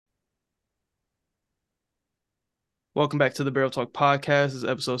Welcome back to the Barrel Talk podcast. This is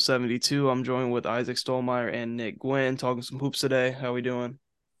episode 72. I'm joined with Isaac Stolmeyer and Nick Gwynn talking some hoops today. How we doing?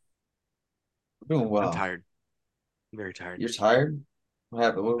 Doing I'm well. tired. Very tired. You're tired? What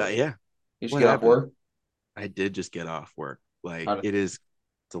happened? Yeah. You just What get off happened? work? I did just get off work. How Like did, it's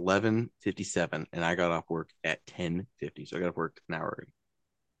 11:57 and I got off work at 10:50. So I got off work an hour early.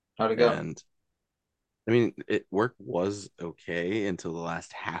 how'd it go? And I mean, work was okay until the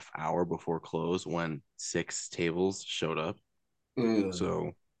last half hour before close when six tables showed up. Ugh.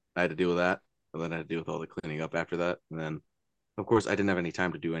 So I had to deal with that. And then I had to deal with all the cleaning up after that. And then of course I didn't have any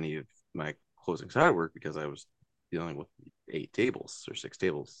time to do any of my closing side work because I was dealing with eight tables or six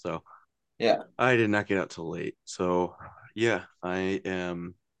tables. So Yeah, I did not get out till late. So yeah,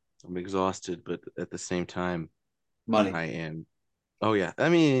 I'm exhausted, but at the same time, money. I am. Oh yeah, I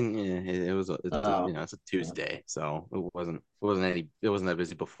mean, it was Oh, it's a yeah. Tuesday, so it wasn't that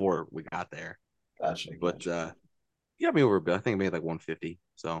busy before we got there. Gotcha, But gotcha. you got me over a bit. I think I made like 150,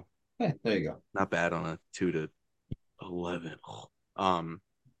 so Hey, there you go. not bad on a 2 to 11. Um,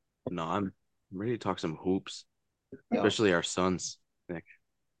 no, I'm ready to talk some hoops, Go. especially our sons. Nick,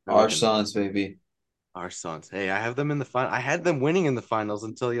 they're Our looking sons, baby. Our Suns. Hey, I have them in the final. I had them winning in the finals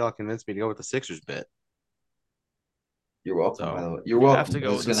until y'all convinced me to go with the Sixers bit. You're welcome, by So the way. You're You have welcome. to This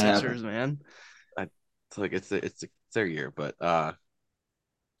go is with the gonna happen. Sixers, man. I it's like it's their year, but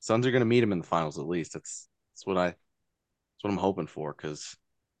Suns are gonna meet them in the finals at least. That's what I'm hoping for because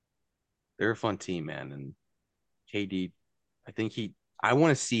they're a fun team, man. And KD, I think I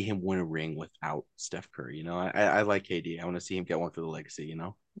want to see him win a ring without Steph Curry. I like KD. I want to see him get one for the legacy.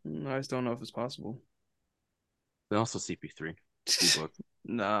 I just don't know if it's possible. And also CP3, D book.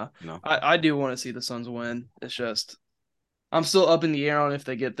 Nah, You know, I do want to see the Suns win. It's just I'm still up in the air on if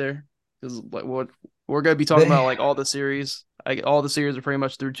they get there because like what we're gonna be talking about They, like all the series. All the series are pretty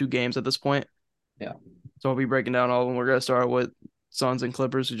much through two games at this point. yeah. So I'll be breaking down all of them. We're gonna start with Suns and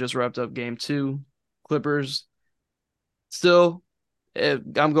Clippers, who just wrapped up game two. Clippers still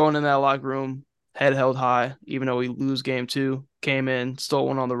I'm going in that locker room, head held high, even though we lose game two. Came in, stole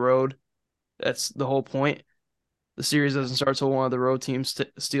one on the road. That's the whole point. The series doesn't start till one of the road teams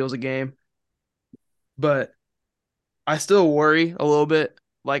steals a game. But I still worry a little bit.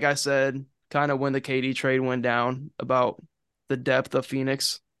 Like I said, kind of when the KD trade went down about the depth of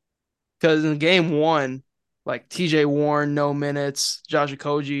Phoenix. Because in game one, like TJ Warren, no minutes. Josh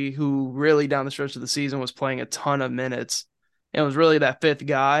Okogie, who really down the stretch of the season was playing a ton of minutes. And was really that fifth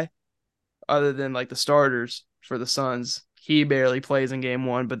guy other than like the starters for the Suns. He barely plays in game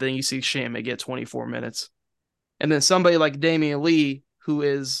one, but then you see Shamit get 24 minutes. And then somebody like Damian Lee, who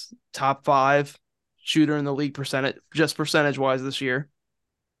is top five shooter in the league percentage, just percentage wise this year.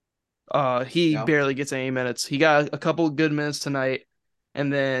 He Yeah. barely gets any minutes. He got a couple of good minutes tonight,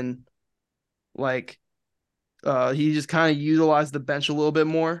 and then like he just kind of utilized the bench a little bit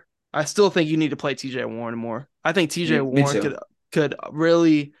more. I still think you need to play TJ Warren more. I think TJ Me Warren too. could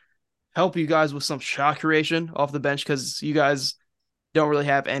really help you guys with some shot creation off the bench because you guys don't really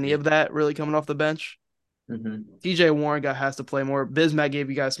have any of that really coming off the bench. Hmm. TJ Warren got has to play more. Bismack gave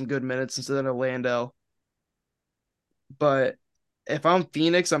you guys some good minutes instead of Landell. But if I'm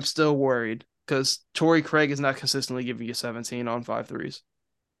Phoenix, I'm still worried because Torrey Craig is not consistently giving you 17 on 5 threes.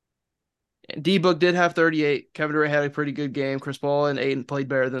 D Book did have 38. Kevin Durant had a pretty good game. Chris Paul and Aiden played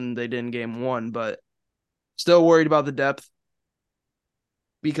better than they did in game one, but still worried about the depth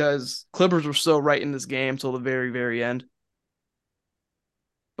because Clippers were still right in this game till the very, very end.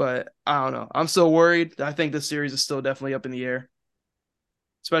 But I don't know. I'm still worried. I think this series is still definitely up in the air,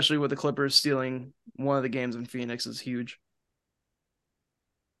 especially with the Clippers stealing one of the games in Phoenix is huge.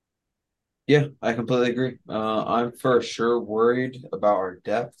 Yeah, I completely agree. I'm for sure worried about our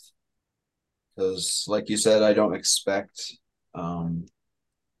depth because, like you said, I don't expect um,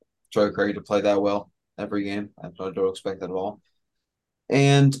 Troy Craig to play that well every game. I don't expect that at all.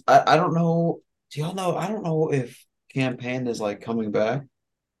 And I don't know. Do y'all know? I don't know if campaign is like coming back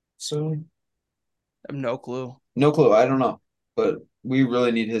soon. I have no clue. No clue. I don't know. But we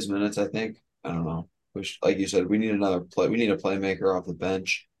really need his minutes, I think. I don't know. Which, like you said, we need another play. We need a playmaker off the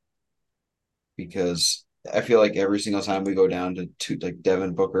bench because I feel like every single time we go down to two, like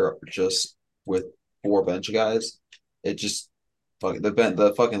Devin Booker, just with four bench guys, it just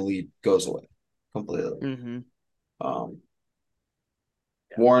the fucking lead goes away completely. Mm-hmm. Um,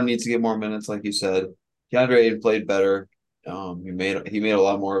 yeah. Warren needs to get more minutes, like you said. DeAndre Ayton played better. He made a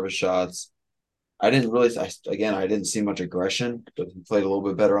lot more of his shots. I didn't see much aggression, but he played a little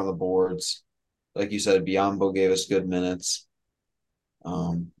bit better on the boards. Like you said, Biombo gave us good minutes.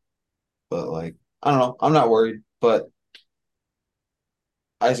 Um, but like I don't know, I'm not worried. But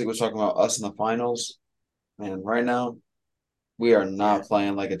Isaac was talking about us in the finals. Man, right now we are Yeah. not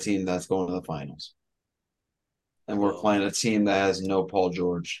playing like a team that's going to the finals, and we're Well, playing a team that has no Paul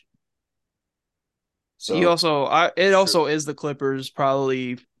George. You So also, it it's true. also is the Clippers,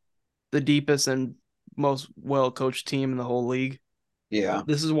 probably the deepest and most well coached team in the whole league. yeah,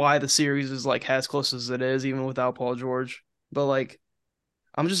 This is why the series is like as close as it is, even without Paul George. But like,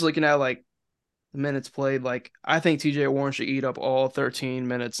 I'm just looking at like minutes played. Like, I think TJ Warren should eat up all 13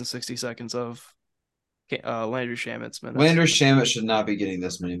 minutes and 60 seconds of Landry Shamit's minutes. Landry Shamet should not be getting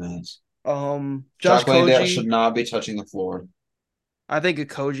this many minutes. Josh Chocolate should Koji, not be touching the floor. I think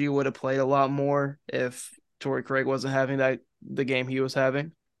Koji would have played a lot more if Torrey Craig wasn't having the game he was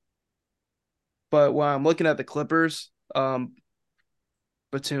having. But when I'm looking at the Clippers,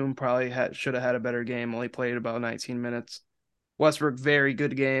 Batum probably should have had a better game. Only played about 19 minutes. Westbrook, very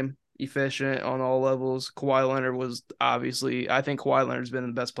good game, efficient on all levels. Kawhi Leonard was obviously, I think Kawhi Leonard's been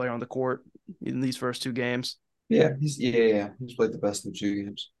the best player on the court in these first two games. Yeah. He's played the best in the 2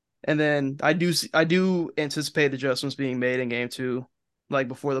 games. And then I do anticipate adjustments being made in game two. Like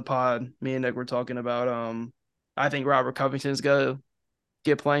before the pod, me and Nick were talking about I think Robert Covington's gonna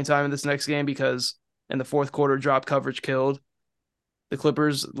get playing time in this next game because in the fourth quarter drop coverage killed the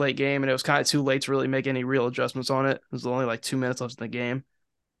Clippers late game and it was kind of too late to really make any real adjustments on it. There's only like 2 minutes left in the game.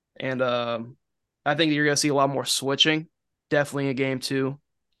 And I think you're gonna see a lot more switching, definitely in game two,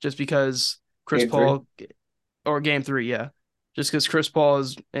 just because Chris Game three. Paul or game three, yeah. Just because Chris Paul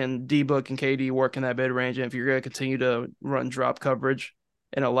is and D Book and KD work in that mid range, and if you're gonna continue to run drop coverage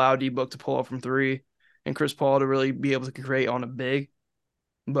and allow D Book to pull up from three, and Chris Paul to really be able to create on a big,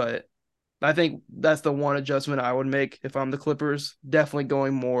 but I think that's the one adjustment I would make if I'm the Clippers. Definitely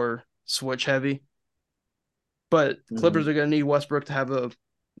going more switch heavy, but Mm-hmm. Clippers are gonna need Westbrook to have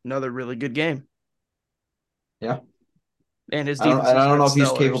another really good game, Yeah. and his I defense has don't been know if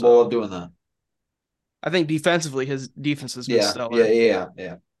he's stellar. capable of So doing that. I think defensively his defense has been stellar.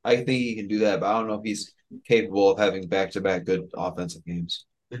 Yeah. I think he can do that, but I don't know if he's capable of having back-to-back good offensive games.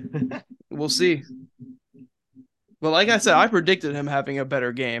 We'll see. But like I said, I predicted him having a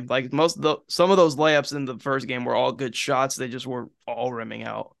better game. Like some of those layups in the first game were all good shots. They just were all rimming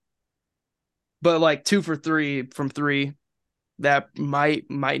out. But like 2 for 3 from three, that might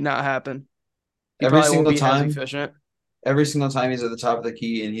not happen. He Every probably won't single be as time, efficient. every single time he's at the top of the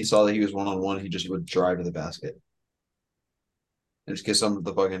key and he saw that he was one-on-one, he just would drive to the basket and just get some of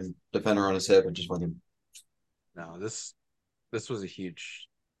the fucking defender on his hip and just fucking. no, this was a huge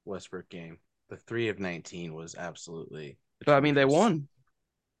Westbrook game. The 3 of 19 was absolutely But I mean, they atrocious, won.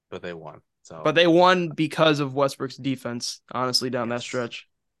 but they won. But So they won because of Westbrook's defense. Honestly, down that yes, stretch.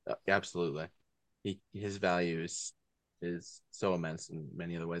 absolutely. His value is so immense in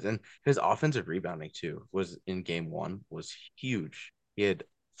many other ways, and his offensive rebounding too was in game one was huge. He had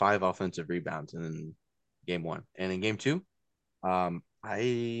 5 offensive rebounds in game one, and in game two, I'm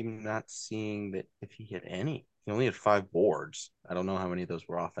not seeing that if he hit any. He only had 5 boards. I don't know how many of those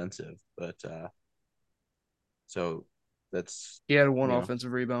were offensive, but so that's He had one you know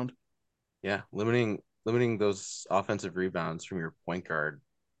offensive rebound. yeah, limiting those offensive rebounds from your point guard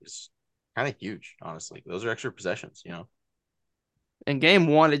is kind of huge, honestly. Those are extra possessions. In game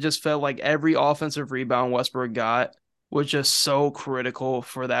one, it just felt like every offensive rebound Westbrook got was just so critical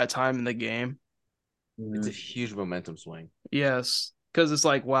for that time in the game. It's a Mm, huge momentum swing. Yes, because it's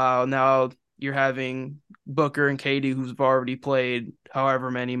like, wow, now you're having Booker and KD, who've already played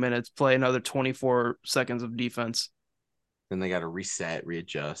however many minutes, play another 24 seconds of defense. Then they got to reset,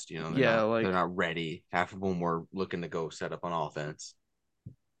 readjust. They're Yeah, not they're like not ready. Half of them were looking to go set up on offense.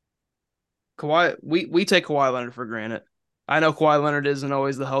 Kawhi, we take Kawhi Leonard for granted. I know Kawhi Leonard isn't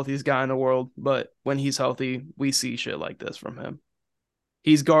always the healthiest guy in the world, but when he's healthy, we see shit like this from him.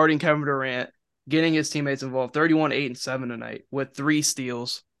 He's guarding Kevin Durant, getting his teammates involved. 31, 8, and 7 tonight with 3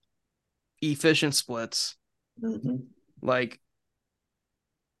 steals, efficient splits. mhm. Like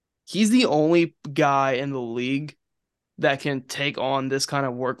he's the only guy in the league that can take on this kind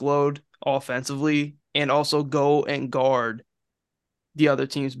of workload offensively and also go and guard the other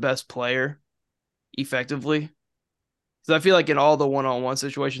team's best player effectively. So I feel like in all the one-on-one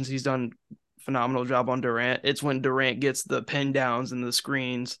situations, he's done a phenomenal job on Durant. It's when Durant gets the pin downs and the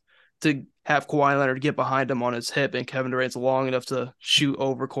screens to have Kawhi Leonard get behind him on his hip, and Kevin Durant's long enough to shoot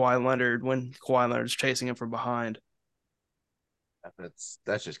over Kawhi Leonard when Kawhi Leonard's chasing him from behind.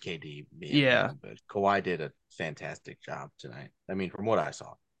 That's just KD being Yeah, him, but Kawhi did a fantastic job tonight. I mean, from what I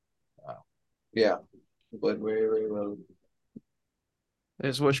saw. Uh, Yeah. He played way well. I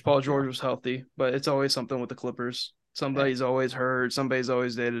just wish Paul yeah, George was healthy, but it's always something with the Clippers. hey, Somebody's always hurt. Somebody's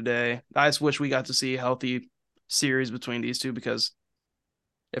always day to day. I just wish we got to see a healthy series between these two because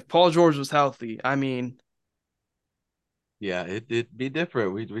if Paul George was healthy, I mean, Yeah, it'd be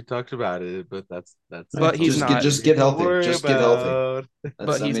different. We talked about it, but But that's he's something not. we Get don't healthy. worry Just get healthy. about.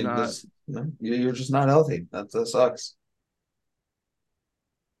 But I he's mean, not. this you're just not healthy. That sucks.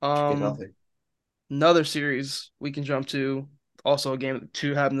 Just get Um, healthy. Another series we can jump to. Also, a game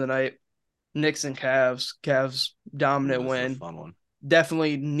two happened tonight. Knicks and Cavs. Cavs Ooh, dominant this is a win. fun one.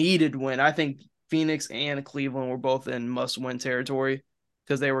 Definitely needed win. I think Phoenix and Cleveland were both in must win territory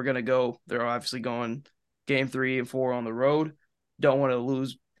because they were going to go. They're obviously going game 3 and 4 on the road. Don't want to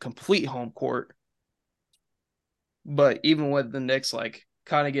lose complete home court. But even with the Knicks like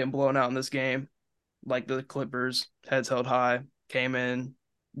kind of getting blown out in this game, like the Clippers, heads held high, came in,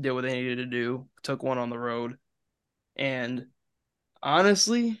 did what they needed to do, took one on the road. And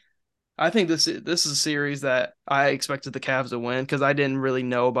honestly, I think this is a series that I expected the Cavs to win because I didn't really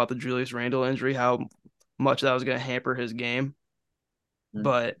know about the Julius Randle injury, how much that was going to hamper his game. Mm.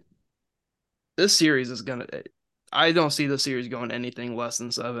 But this series is going to, I don't see the series going anything less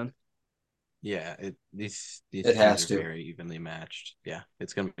than 7. Yeah, these It teams has are to. very evenly matched. Yeah,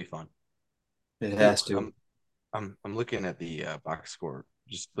 it's gonna be fun. It Ooh, has to. I'm looking at the box score.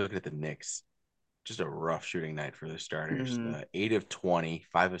 Just looking at the Knicks. Just a rough shooting night for their starters. Mm-hmm. 8 of 20,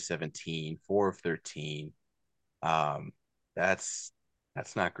 5 of 17, 4 of 13. Um, that's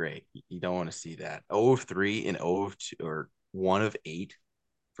that's not great. You don't want to see that. 0 of 3 and 0 of 2 or 1 of 8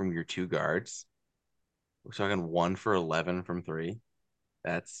 from your two guards. We're talking 1 for 11 from 3.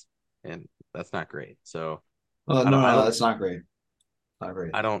 That's and that's not great. So Oh, I don't no, I no, don't that's not great. Not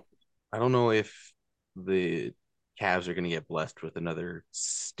great. I don't I don't know if the Cavs are going to get blessed with another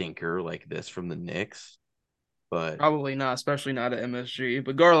stinker like this from the Knicks, but Probably not, especially not at MSG.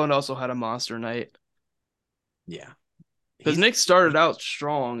 But Garland also had a monster night yeah, because he's Nick started he, out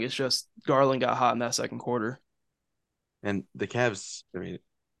strong. It's just Garland got hot in that second quarter. and the Cavs. I mean,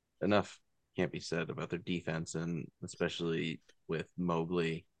 enough can't be said about their defense, and especially with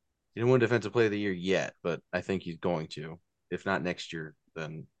Mobley. He didn't win Defensive Player of the Year yet, but I think he's going to. If not next year,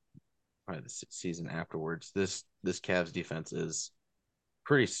 then probably the season afterwards. This Cavs defense is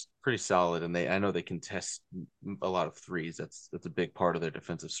pretty solid, and they I know they contest a lot of threes. That's a big part of their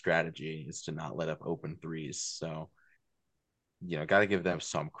defensive strategy is to not let up open threes. So got to give them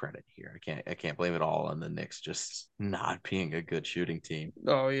some credit here. I can't blame it all on the Knicks just not being a good shooting team.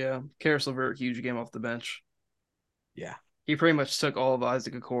 Oh yeah, Karis LeVert, huge game off the bench. Yeah, He pretty much took all of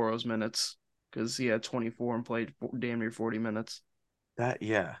Isaac Okoro's minutes because he had 24 and played damn near 40 minutes. that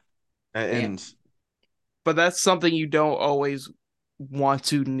yeah, And and but that's something you don't always want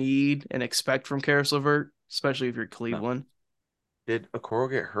to need and expect from Karis LeVert, especially if you're no, Cleveland. did Okoro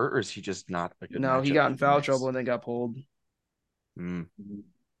get hurt, or is he just not a good No, he matchup got for in the foul trouble Knicks? and then got pulled. Mm,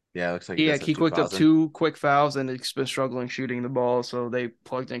 yeah, it looks like he Yeah, does he have two quicked up fouls in. 2 quick fouls and he's been struggling shooting the ball, so they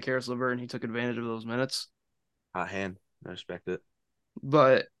plugged in Karis LeVert and he took advantage of those minutes. Hot hand, I respect it.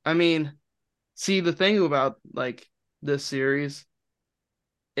 But I mean, see the thing about like this series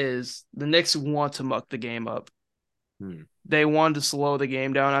is the Knicks want to muck the game up. Hmm. They wanted to slow the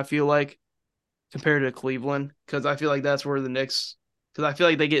game down, I feel like, compared to Cleveland, because I feel like that's where the Knicks, because I feel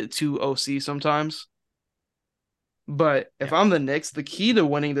like they get too OC sometimes. But if Yeah, I'm the Knicks, the key to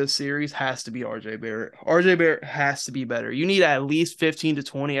winning this series has to be RJ Barrett. RJ Barrett has to be better. You need at least 15 to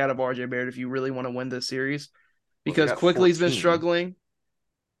 20 out of RJ Barrett if you really want to win this series well, they because got Quickly's been 14. struggling.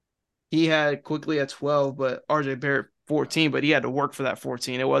 He had Quickly at 12, but RJ Barrett 14, but he had to work for that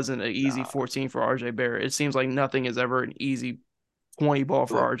 14. It wasn't an easy Nah, 14 for RJ Barrett. It seems like nothing is ever an easy 20 ball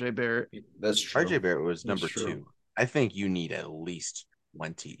for look, RJ Barrett. That's RJ true. Barrett was That's number true. 2. I think you need at least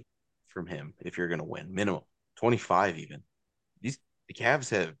 20 from him if you're going to win. Minimum 25 even. These the Cavs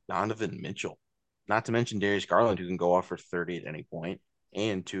have Donovan Mitchell, not to mention Darius Garland, who can go off for 30 at any point,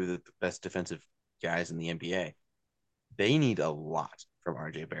 and two of the best defensive guys in the NBA. They need a lot from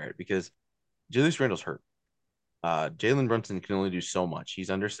RJ Barrett because Julius Randle's hurt. Jalen Brunson can only do so much. He's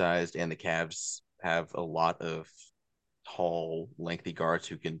undersized, and the Cavs have a lot of tall, lengthy guards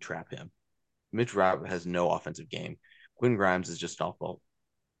who can trap him. Mitch Rob has no offensive game. Quinn Grimes is just awful.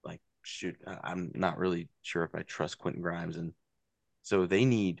 Like, shoot, I'm not really sure if I trust Quentin Grimes. And so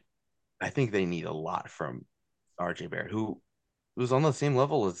I think they need a lot from RJ Barrett, who was on the same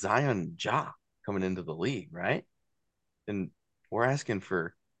level as Zion Ja coming into the league, right? And we're asking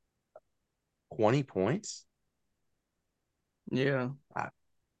for 20 points. Yeah. I,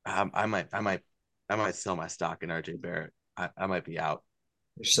 I might sell my stock in RJ Barrett. I might be out.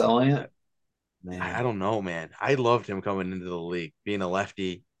 You're selling I, it, I man. don't know, man. I loved him coming into the league, being a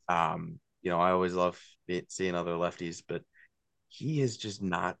lefty. I always love seeing other lefties, but he has just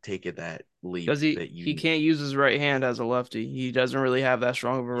not taken that leap Because he, that he you can't use his right hand as a lefty. He doesn't really have that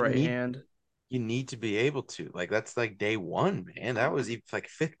strong of a you right need. hand. you need to be able to. Like that's like day one, man. That was even like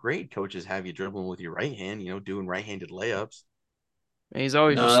fifth grade. Coaches have you dribbling with your right hand, doing right-handed layups. And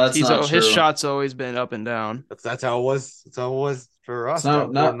No, that's not his true. shots always been up and down. That's how it was. That's how it was for It's us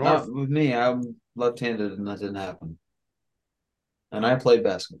not down further north. with me. I'm left-handed, and that didn't happen. And I played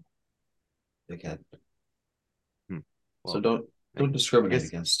basketball. Dickhead. Hmm. So Well, don't I discriminate guess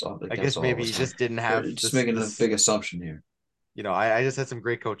against I against guess all of maybe us, you man. just didn't You're have just this making a this. big assumption here. I just had some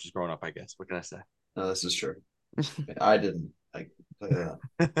great coaches growing up. I guess. What can I say? No, this is true. I didn't. I tell you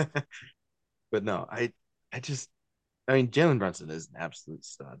that. But no, I mean, Jalen Brunson is an absolute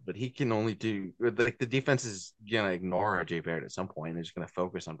stud, but he can only do like the defense is gonna ignore RJ Barrett at some point. They're just gonna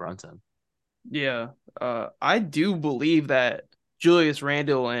focus on Brunson. Yeah. I do believe that Julius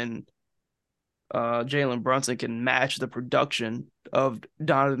Randle and Jalen Brunson can match the production of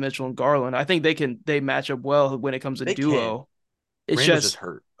Donovan Mitchell and Garland. I think they match up well when it comes to They can. duo. It's Randall's just just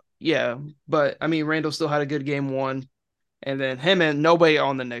hurt. yeah, but I mean Randall still had a good game one, and then him and nobody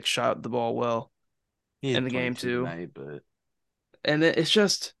on the Knicks shot the ball well He in had the game 22 too. tonight, but And then it's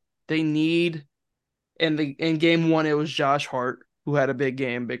just they need in game one it was Josh Hart who had a big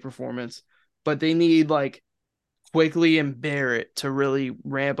game, big performance, but they need like Quickly and Barrett to really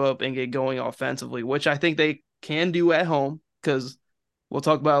ramp up and get going offensively, which I think they can do at home because we'll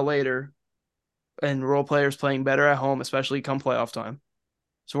talk about it later. And role players playing better at home, especially come playoff time.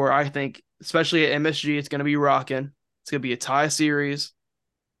 So where I think, especially at MSG, it's going to be rocking. It's going to be a tie series.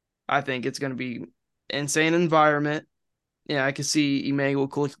 I think it's going to be insane environment. Yeah, I can see Emmanuel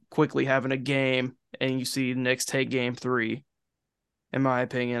quickly having a game, and you see Knicks take game three. In my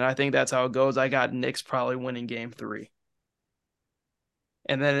opinion, I think that's how it goes. I got Knicks probably winning game three.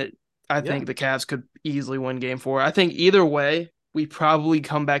 And then I yeah, think the Cavs could easily win game four. I think either way, we probably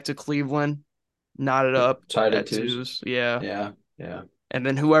come back to Cleveland, knot it up Tied at at twos. twos. Yeah. Yeah, yeah. And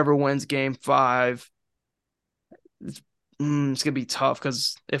then whoever wins game five, it's, it's going to be tough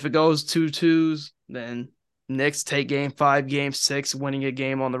because if it goes 2-2s, then Knicks take game five, game six, winning a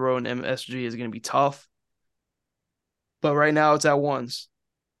game on the road in MSG is going to be tough. But right now it's at ones.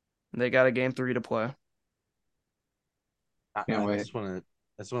 They got a game three to play. Can't I wait. just want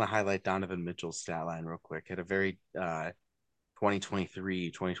to highlight Donovan Mitchell's stat line real quick. Had a very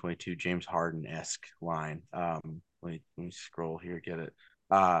 2023, 2022 James Harden esque line. Let me scroll here, get it.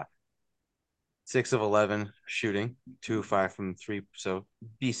 6 of 11 shooting, 2 of 5 from three, so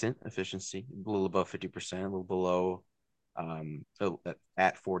decent efficiency, a little above 50%, a little below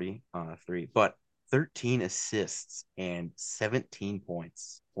at 40 on three, but 13 assists and 17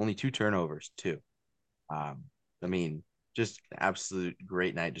 points, only 2 turnovers too. Um, I mean, just absolute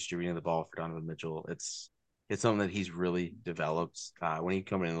great night distributing the ball for Donovan Mitchell. It's something that he's really developed. When he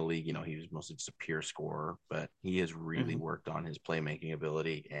came in the league, he was mostly just a pure scorer, but he has really Mm-hmm. worked on his playmaking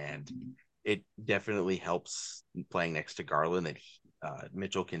ability, and it definitely helps playing next to Garland that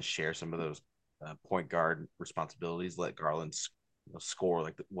Mitchell can share some of those point guard responsibilities, let Garland score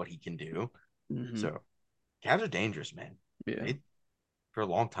like what he can do. Mm-hmm. So Cavs are dangerous, man. Yeah. They for a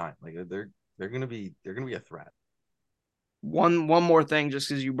long time, like they're gonna be a threat. One more thing, just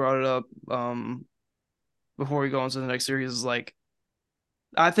because you brought it up, before we go into the next series, is like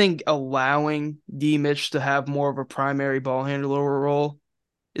I think allowing D Mitch to have more of a primary ball handler role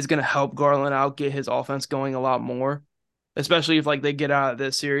is going to help Garland out, get his offense going a lot more, especially if like they get out of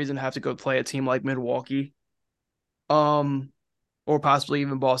this series and have to go play a team like Milwaukee, um, or possibly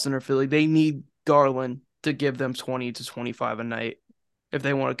even Boston or Philly. They need Garland to give them 20 to 25 a night if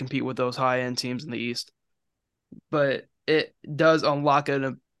they want to compete with those high end teams in the East. But it does a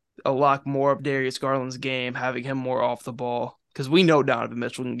lot more of Darius Garland's game, having him more off the ball. Because we know Donovan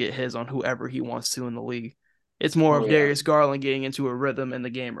Mitchell can get his on whoever he wants to in the league. It's more Oh of yeah. Darius Garland getting into a rhythm in the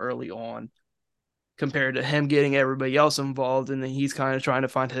game early on compared to him getting everybody else involved. And then he's kind of trying to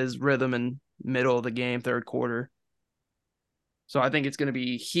find his rhythm in middle of the game, third quarter. So I think it's going to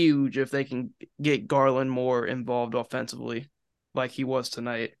be huge if they can get Garland more involved offensively like he was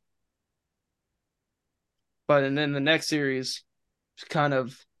tonight. But and then the next series, kind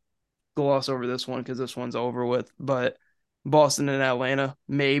of gloss over this one because this one's over with. But Boston and Atlanta,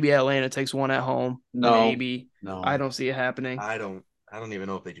 maybe Atlanta takes one at home. No, Maybe I no. don't see it happening. I don't even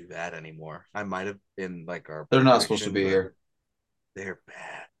know if they do that anymore. I might have been like our They're not supposed to prediction, be but here. they're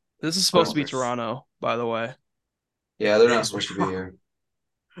bad. This is supposed to They're be They're Toronto, by the way. yeah, they're not they supposed to be here.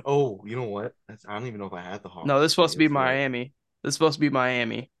 Oh, you know what? I don't even know if I had the No, Hawks. this is supposed Maybe to be that's right. Miami. This is supposed to be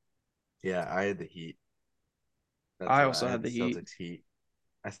Miami. Yeah, I had the Heat. That's I right. also I had had the the Heat. Celtics Heat.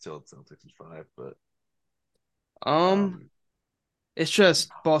 I still had Celtics in five, but Um, um, it's I don't just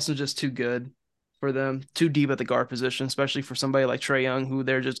know. Boston's just too good for them, too deep at the guard position, especially for somebody like Trey Young, who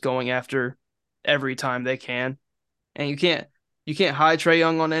they're just going after. every time they can. And you can't hide Trey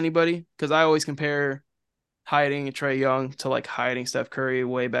Young on anybody because I always compare hiding Trey Young to like hiding Steph Curry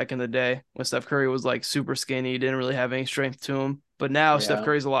way back in the day when Steph Curry was like super skinny, didn't really have any strength to him. But now Steph Yeah,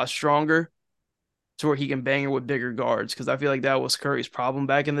 Curry's a lot stronger to where he can bang her with bigger guards because I feel like that was Curry's problem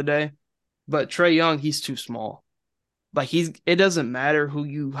back in the day. But Trey Young, he's too small. Like it doesn't matter who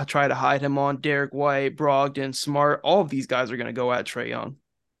you try to hide him on. Derek White, Brogdon, Smart, all of these guys are going to go at Trey Young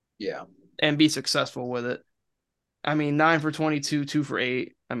yeah, and be successful with it. I mean, 9 for 22, 2 for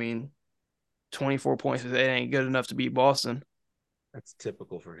 8. I mean, 24 points. It ain't good enough to beat Boston. That's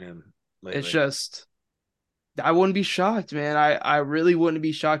typical for him It's lately. just I wouldn't be shocked, man. I really wouldn't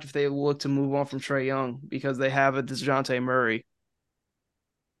be shocked if they look to move on from Trey Young because they have a DeJounte Murray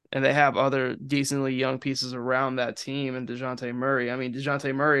and they have other decently young pieces around that team and DeJounte Murray. I mean,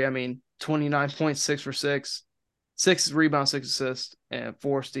 DeJounte Murray, 29 points, 6 for 6, 6 rebounds, 6 assists, and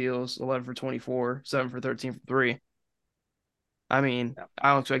 4 steals, 11 for 24, 7 for 13 from three. I mean, Yeah.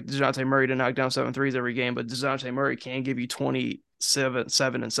 I don't expect DeJounte Murray to knock down 7 threes every game, but DeJounte Murray can give you 27,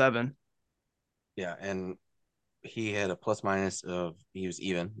 7, and 7. Yeah, and he had a plus minus of he was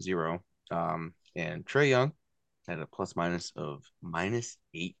even 0. And Trey Young had a plus minus of minus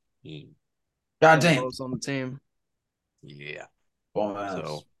 18. God The damn, lowest on the team. Yeah. bum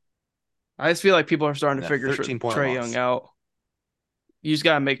ass. So I just feel like people are starting and to a figure 13-point Trey Young loss. out. You just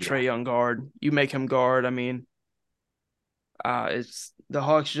gotta make Yeah. Trey Young guard. You make him guard. It's the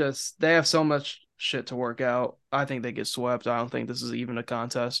Hawks just they have so much shit to work out. I think they get swept. I don't think this is even a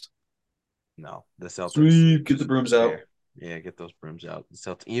contest. No, the Celtics Sweet, get the just brooms out. there. Yeah, get those brooms out. The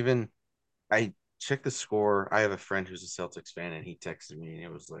Celtics even I checked the score. I have a friend who's a Celtics fan, and he texted me, and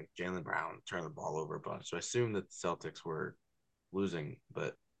it was like Jaylen Brown turned the ball over a bunch. So I assumed that the Celtics were losing,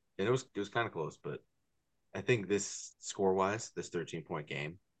 but and it was kind of close. But I think this score wise, this 13-point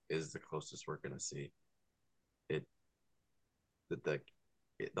game is the closest we're gonna see. It that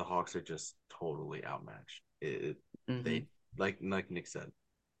the Hawks are just totally outmatched. Hmm. They like Nick said,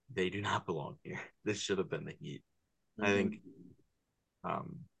 they do not belong here. This should have been the Heat. I Mm-hmm. think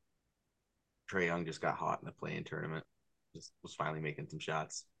um, Trey Young just got hot in the play-in tournament. Just was finally making some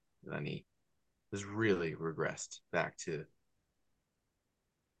shots, and then he has really regressed back to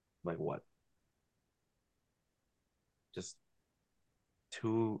like what, just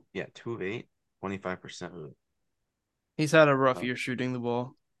 2 of 8, 25% of it. He's had a rough Oh, year shooting the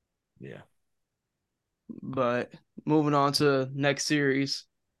ball. yeah. But moving on to next series,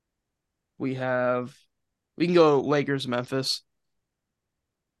 we have we can go Lakers Memphis.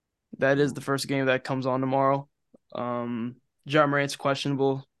 That is Ooh, the first game that comes on tomorrow. John Morant's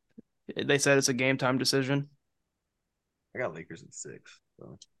questionable. They said it's a game time decision. I got Lakers in 6.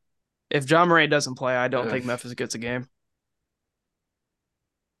 So If John Morant doesn't play, I don't Ugh, think Memphis gets a game.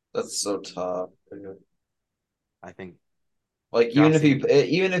 that's so tough. I think Like Johnson.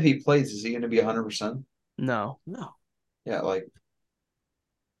 even if he plays, is he going to be 100%? No, No, Yeah, like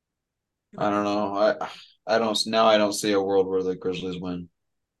I no. don't know. I don't see a world where the Grizzlies win.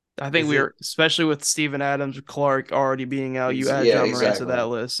 I think Is we it? are, especially with Steven Adams, Clark already being out. You add Yeah, John Morant to that exactly.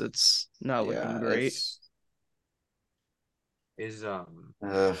 list, it's not looking Yeah, great. it's Is uh,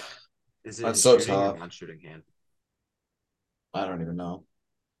 is it that's his so shooting or tough. non-shooting hand? I don't even know,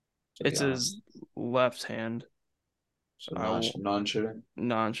 to be It's his honest. left hand. So I will non-shooting.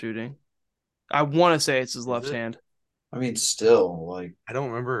 non-shooting. I want to say it's his Is left it? hand. I mean, still, like I don't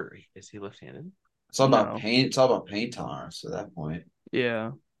remember. Is he left-handed? it's all about No, paint. It's all about paint tolerance at that point.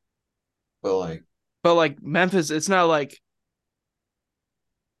 yeah, But like, but like Memphis, it's not like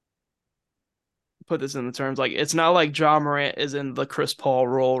put this in the terms like it's not like John Morant is in the Chris Paul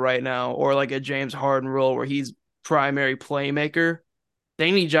role right now or like a James Harden role where he's primary playmaker.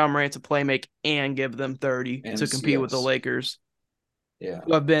 They need John Morant to play make and give them 30 and to compete with the yes, Lakers, yeah,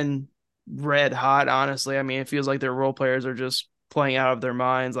 who have been red hot, honestly. I mean, it feels like their role players are just playing out of their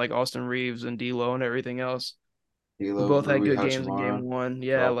minds, like Austin Reeves and D'Lo and everything else, who D'Lo, both had Rui good games in game Hachimura, one.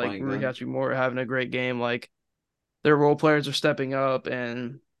 they're Yeah, all like playing Rui good. Hachimura having a great game. Like their role players are stepping up,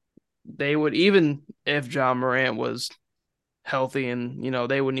 and they would even if John Morant was healthy and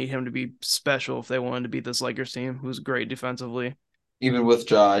they would need him to be special if they wanted to beat this Lakers team, who's great defensively. Even with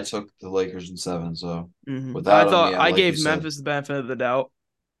Ja, I took the Lakers in 7. So I without him, thought yeah, I like you gave said, Memphis the benefit of the doubt.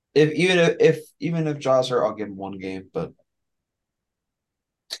 if Ja's hurt, I'll give him one game. But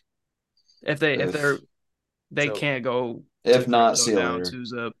If if they So, can't go if 2-3 not, zero see you down, later.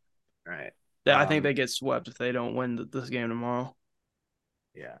 2-zip. all right. I think they get swept if they don't win this game tomorrow.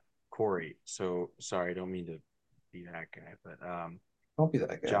 Yeah, Corey. So sorry, I don't mean to be that guy, but Don't be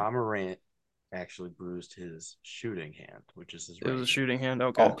that guy. Ja Morant actually bruised his shooting hand, which is his It right was a hand. shooting hand.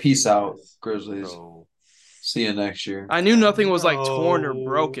 Okay. Oh, peace out, Yes. Grizzlies. So See you next year. I knew oh nothing was like torn or no,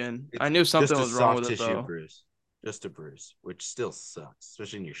 broken. I it's knew something just a was wrong with soft it tissue though. bruise, just a bruise, which still sucks,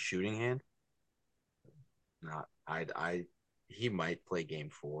 especially in your shooting hand. Not, he might play game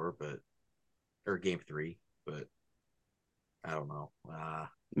 4, but or game 3, but I don't know.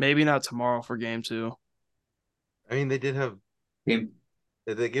 Maybe not tomorrow for game two. I mean, they did have Game.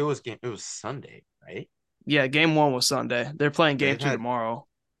 it was Sunday, right? Yeah, game one was Sunday. They're playing game They've two had tomorrow.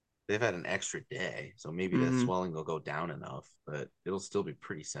 they've had an extra day, so maybe that Hmm. swelling will go down enough, but it'll still be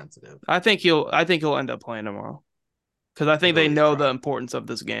pretty sensitive. I think he'll end up playing tomorrow because I think He'll they at least know the try. importance of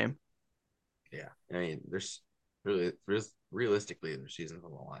this game. Yeah, I mean, realistically, their season's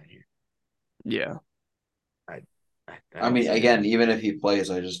on the line here. Yeah. I I I don't mean, see again, them. even if he plays,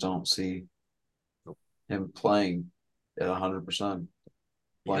 I just don't see Nope. him playing at 100%,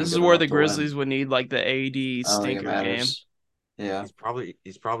 Yeah, This playing is good where enough the to win. Grizzlies would need like the AD I don't think it stinker game. matters. Yeah,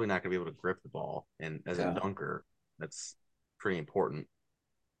 he's probably not gonna be able to grip the ball, and as a yeah. dunker, that's pretty important.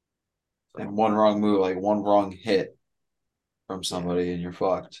 And So one wrong move, like one wrong hit from yeah, somebody, and you're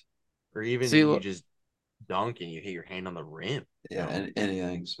fucked. or even See, you look, just dunk and you hit your hand on the rim. Yeah,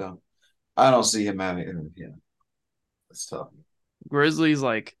 anything. So I don't see him having. Yeah, it's tough. Grizzlies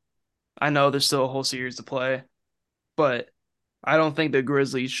like I know there's still a whole series to play, but I don't think the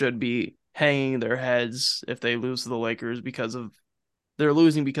Grizzlies should be hanging their heads if they lose to the Lakers because of they're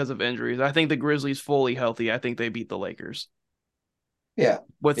losing because of injuries. I think the Grizzlies fully healthy. I think they beat the Lakers. Yeah,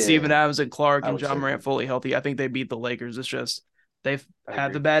 With yeah, Steven yeah. Adams and Clark I and would say John Morant that. fully healthy, I think they beat the Lakers. It's just they've I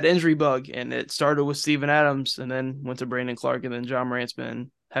had the agree. bad injury bug, and it started with Steven Adams and then went to Brandon Clark, and then John Morant's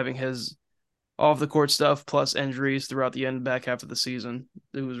been having his off the court stuff plus injuries throughout the end back half of the season.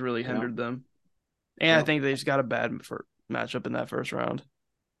 It was really Yeah, hindered them. And I yeah, think they just got a bad matchup in that first round,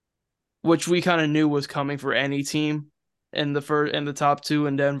 which we kind of knew was coming for any team in the top two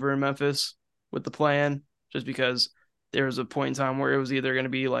in Denver and Memphis with the plan, just because there was a point in time where it was either going to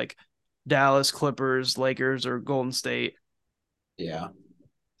be like Dallas, Clippers, Lakers, or Golden State. yeah.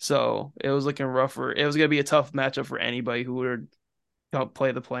 So it was looking rougher. It was going to be a tough matchup for anybody who would help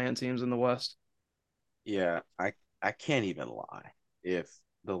play the playing teams in the West. Yeah, I can't even lie. If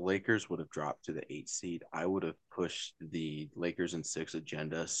the Lakers would have dropped to the 8 seed, I would have pushed the Lakers in 6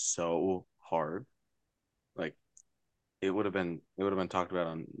 agenda so hard. Like it would have been talked about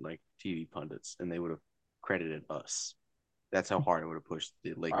on like TV pundits, and they would have credited us. That's how hard I would have pushed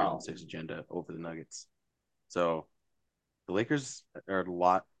the Lakers in Wow. 6 agenda over the Nuggets. So the Lakers are a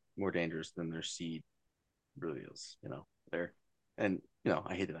lot more dangerous than their seed really is. They're and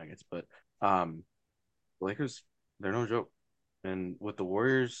I hate the Nuggets, but the Lakers, they're no joke. And with the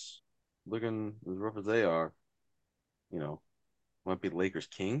Warriors looking as rough as they are, you know, might be Lakers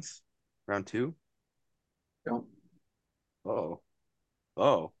Kings round 2. Yep. Oh,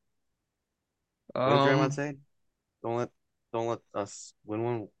 oh, what did Draymond Um, say? Don't let don't let us win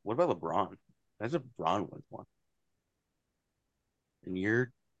one. What about LeBron? Imagine if LeBron wins one in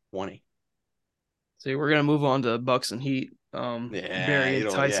year 20. so we're gonna move on to Bucks and Heat. Yeah, Very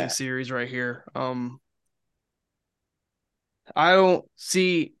enticing yeah. series right here. I don't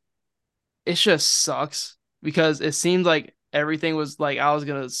see. It just sucks because it seemed like everything was like I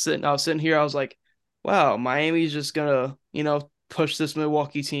was sitting here. I was like, wow, Miami's just gonna push this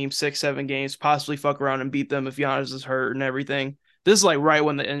Milwaukee team 6, 7 games, possibly fuck around and beat them if Giannis is hurt and everything. This is like right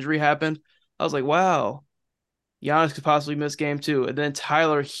when the injury happened. I was like, wow, Giannis could possibly miss game two, and then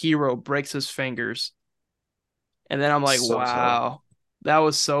Tyler Hero breaks his fingers. And then I'm like, So tough. wow, that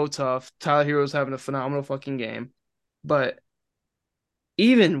was so tough. Tyler Hero's having a phenomenal fucking game. But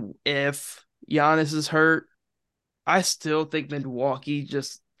even if Giannis is hurt, I still think Milwaukee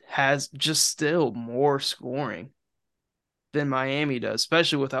just has just still more scoring than Miami does,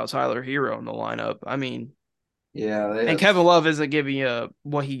 especially without Tyler Hero in the lineup. I mean, Yeah, they and have. Kevin Love isn't giving you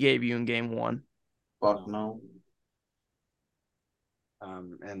what he gave you in game one. Fuck No. no.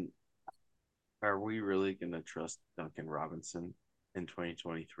 And are we really gonna trust Duncan Robinson in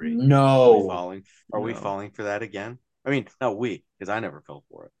 2023? Are we No. falling? Are we No. falling for that again? I mean, no, because I never fell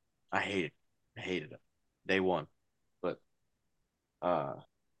for it. I hated it. Day one, but uh,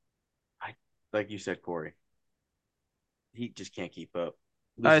 I like you said, Corey, he just can't keep up.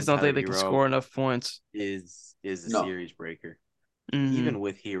 I Losing just don't Tyler think they can Hero score enough points. is a No. series breaker. Hmm. Even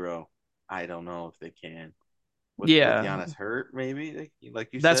with Hero, I don't know if they can. With Yeah, Giannis hurt, maybe like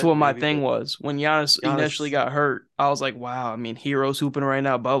you that's said, what my maybe. thing But was. When Giannis initially Giannis, got hurt, I was like, wow, I mean, Hero's hooping right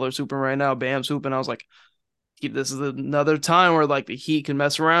now, Butler's hooping right now, Bam's hooping. I was like, this is another time where like the Heat can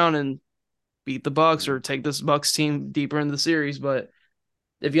mess around and beat the Bucks or mm, take this Bucks team deeper into the series. But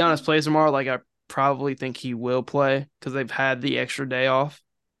If Giannis plays tomorrow, like I probably think he will play because they've had the extra day off.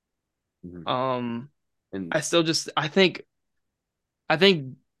 Mhm. Um, And I still just I think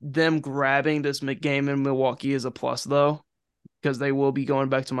them grabbing this game in Milwaukee is a plus though because they will be going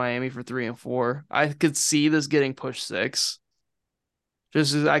back to Miami for 3 and 4. I could see this getting pushed 6.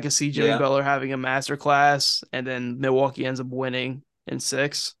 Just as I could see Jimmy Yeah, Butler having a master class and then Milwaukee ends up winning in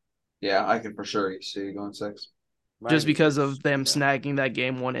 6 yeah, I can for sure see you going 6. just Miami because of is, them yeah, snagging that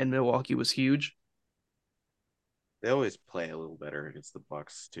game 1 in Milwaukee was huge. they always play a little better against the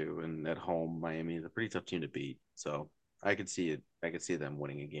Bucks too, and at home, Miami is a pretty tough team to beat. So I could see it. I could see them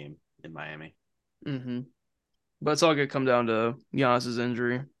winning a game in Miami, Mm-hmm. But it's all gonna come down to Giannis's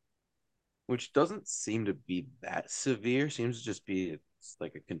injury. which doesn't seem to be that severe. Seems to just be it's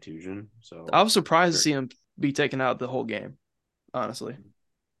like a contusion. I So was surprised to very see him be taken out the whole game, honestly.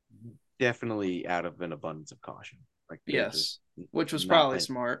 definitely out of an abundance of caution. Like they're just Yes, which was not probably playing.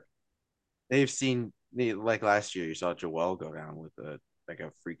 smart. They've seen like last year. You saw Joel go down with a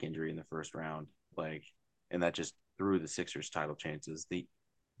freak injury in the first round, like, and that just threw the Sixers' title chances. The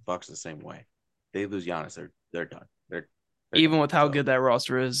Bucks the same way. They lose Giannis, they're done. They're Even done. with how So good that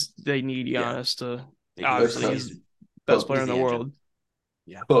roster is, they need yeah, Giannis to. They're Obviously, he he's is cooked. the best player Cooked. in he's the the engine. world.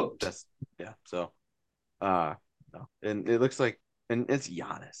 Yeah, Cooked. that's yeah. So uh, no, and it looks like, and it's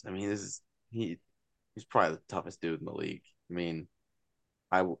Giannis. I mean, he he's probably the toughest dude in the league. I mean,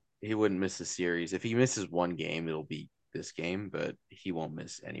 he wouldn't miss a series. If he misses one game, it'll be this game, but he won't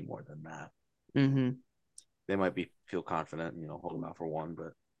miss any more than that. Mm-hmm. They might be feel confident, hold him out for one,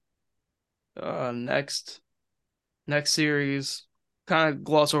 but Next series, kind of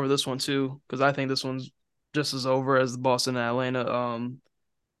gloss over this one too because I think this one's just as over as the Boston and Atlanta.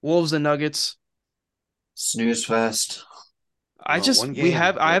 Wolves and Nuggets. Snooze fest. I I don't know, just one we game,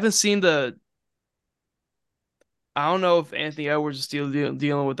 have I but haven't seen the. I don't know if Anthony Edwards is still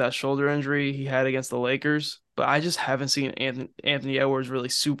dealing with that shoulder injury he had against the Lakers, but I just haven't seen Anthony Edwards really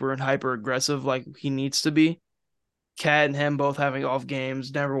super and hyper aggressive like he needs to be. Cat and him both having off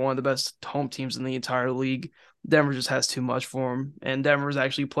games. Denver, one of the best home teams in the entire league. Denver just has too much for him, and Denver's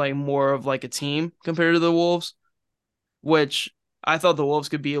actually playing more of like a team compared to the Wolves, which I thought the Wolves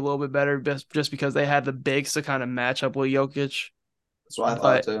could be a little bit better just because they had the bigs to kind of match up with Jokic, That's what I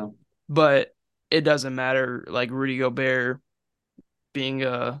thought but too. but it doesn't matter. Like Rudy Gobert being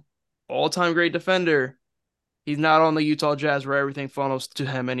a all-time great defender, he's not on the Utah Jazz where everything funnels to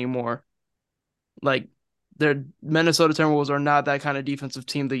him anymore. Like their Minnesota Timberwolves are not that kind of defensive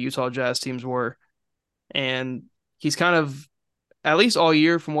team the Utah Jazz teams were. And he's kind of, at least all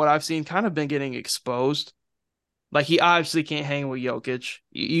year from what I've seen, kind of been getting exposed. Like he obviously can't hang with Jokic.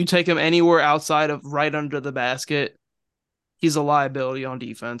 You take him anywhere outside of right under the basket, he's a liability on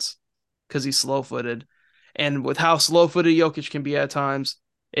defense because he's slow footed. And with how slow footed Jokic can be at times,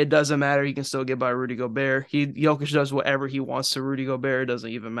 it doesn't matter. He can still get by Rudy Gobert. Jokic does whatever he wants to Rudy Gobert. It doesn't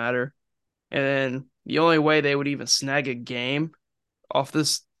even matter. And then the only way they would even snag a game off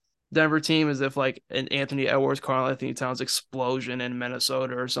this Denver team is if like an Anthony Edwards, Karl Anthony Towns explosion in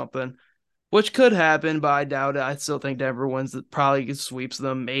Minnesota or something, which could happen, but I doubt it. I still think Denver wins. Probably sweeps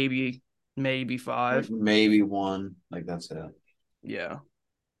them, maybe Like 5. maybe one. Like that's it. Yeah.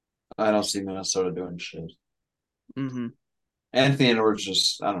 I don't see Minnesota doing shit. Mm-hmm. Anthony Edwards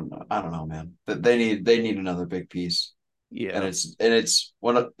just I don't know. I don't know, man. But they need another big piece. And Yeah. it's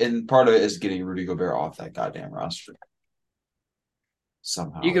one and part of it is getting Rudy Gobert off that goddamn roster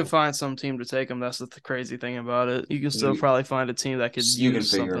You can somehow. find some team to take him. That's the crazy thing about it. You can still You probably find a team that could you can use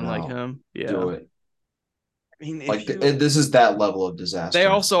figure it something like out. him. Do Yeah. it. I mean, if Like you this is that level of They disaster.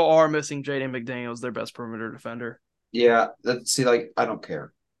 also are missing Jaden McDaniels, their best perimeter defender. Yeah, see, like I don't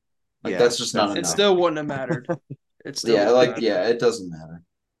care. Like yeah, that's just not that's the It enough. thing. still wouldn't have mattered. It still Yeah, wouldn't like matter. yeah, it doesn't matter.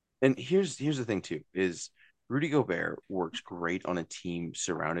 And here's the thing too is Rudy Gobert works great on a team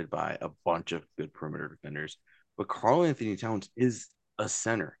surrounded by a bunch of good perimeter defenders, but Karl Anthony Towns is a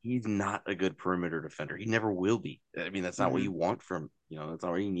center. He's not a good perimeter defender. He never will be. I mean, that's not what you Mm-hmm. want from that's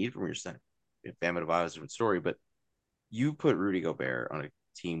not what you need from your center. If Bam Adebayo is a different story, but you put Rudy Gobert on a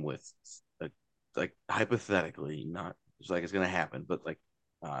team with like hypothetically, not it's like it's gonna happen, but like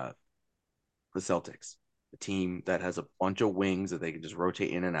uh the Celtics, a team that has a bunch of wings that they can just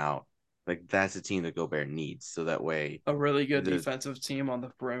rotate in and out. Like that's a team that Gobert needs. So that way, A really good the defensive team on the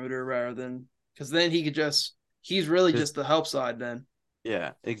perimeter rather than because then he's really because just the help side then.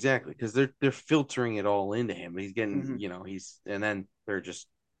 yeah, exactly. Because they're filtering it all into him. He's getting, Mm-hmm. he's and then they're just,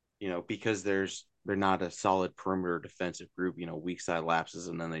 because they're not a solid perimeter defensive group. Weak side lapses,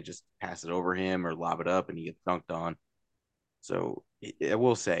 and then they just pass it over him or lob it up, and he gets dunked on. So I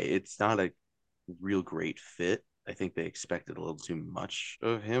will say it's not a real great fit I think they expected a little too much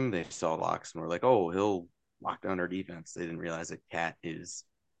of him. They saw locks and were like, "Oh, he'll lock down our defense." They didn't realize that Cat is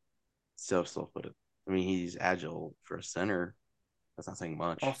so slow-footed. I mean, he's agile for a center. That's not saying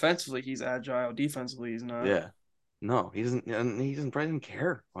much. Offensively, he's agile. Defensively, he's not. Yeah. No, he doesn't. And he doesn't probably didn't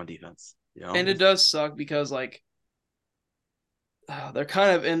care on defense. And it does suck because like they're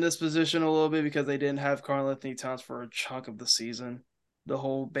kind of in this position a little bit because they didn't have Karl-Anthony Towns for a chunk of the season, the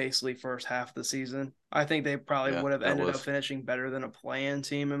whole basically first half of the season. I think they probably Yeah, would have that ended up was. finishing better than a play-in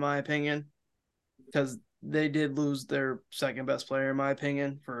team, in my opinion, because they did lose their second best player, in my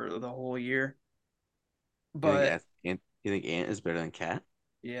opinion, for the whole year. But You think Ant is better than Cat?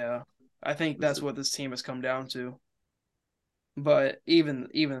 yeah, I think This that's is, what this team has come down to. But even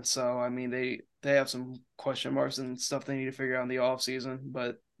so, I mean they have some question marks and stuff they need to figure out in the off season.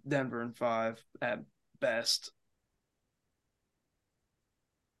 But Denver in 5 at best.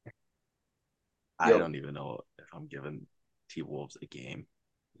 I Yep. don't even know if I'm giving T Wolves a game.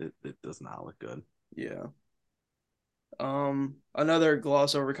 It does not look good. Yeah. Another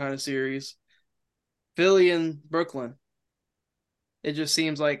gloss over kind of series. Philly and Brooklyn. It just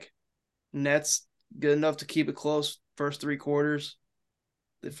seems like Nets good enough to keep it close first 3 quarters.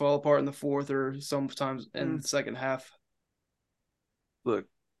 They fall apart in the fourth or sometimes in Mm. the second half. Look,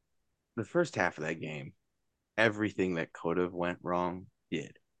 the first half of that game, everything that could have went wrong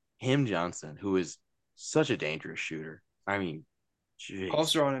did. Him Johnson, who is such a dangerous shooter. I mean, jeez,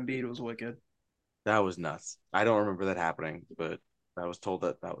 Poster on Embiid was wicked. that was nuts. I don't remember that happening, but I was told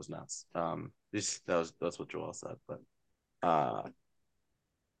that that was nuts. That's what Joel said, but uh,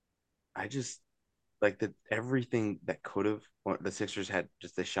 I just like that everything that could have the Sixers had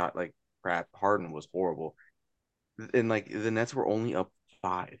just they shot like crap. Harden was horrible, and like the Nets were only up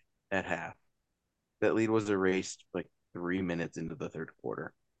 5 at half. That lead was erased like 3 minutes into the third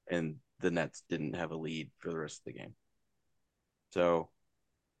quarter, and the Nets didn't have a lead for the rest of the game. So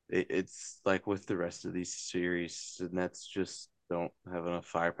it's like with the rest of these series, the Nets just don't have enough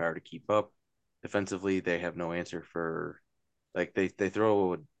firepower to keep up. Defensively, they have no answer for like they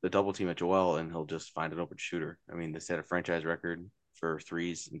throw the double team at Joel and he'll just find an open shooter. I mean, they set a franchise record for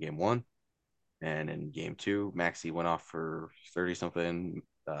threes in game one, and in game two, Maxi went off for 30 something.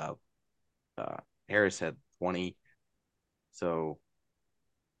 Uh, Harris had 20. So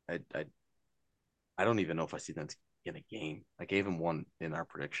I I don't even know if I see them in a game. I gave him one in our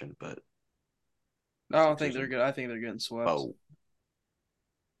prediction, but the I don't think Sixers they're and good. I think they're getting swept. Bo,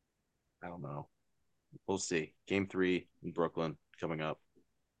 I don't know. We'll see. Game three in Brooklyn coming up.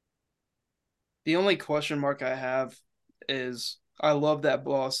 The only question mark I have is I love that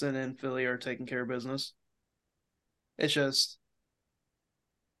Boston and Philly are taking care of business. It's just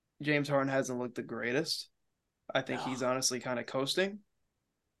James Harden hasn't looked the greatest. I think No. he's honestly kind of coasting.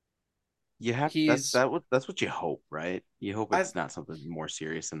 You have He's that's what you hope, right? You hope I it's not something more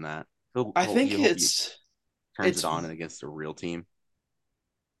serious than that. I You think hope he turns it it's on against a real team.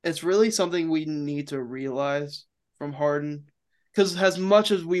 it's really something we need to realize from Harden. Because as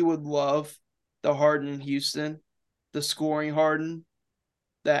much as we would love the Harden in Houston, the scoring Harden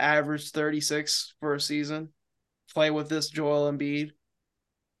that averaged 36 for a season, play with this Joel Embiid,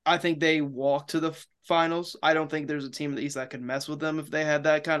 I think they walk to the finals. I don't think there's a team in the East that could mess with them if they had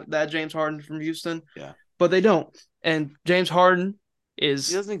that James Harden from Houston, Yeah. but they don't. And James Harden He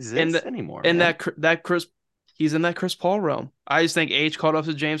is doesn't in exist the anymore, in man. that Chris he's in that Chris Paul realm. I just think H caught up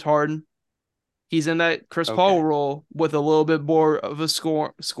to James Harden. He's in that Chris Paul Okay. role with a little bit more of a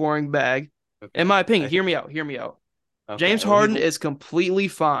scoring bag. In Okay. my opinion, hear me out. Hear me out. James Okay. Well, Harden is completely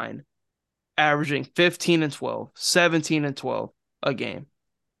fine averaging 15 and 12, 17 and 12 a game.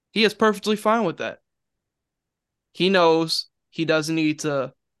 He is perfectly fine with that. He knows he doesn't need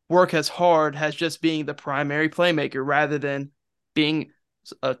to work as hard as just being the primary playmaker rather than being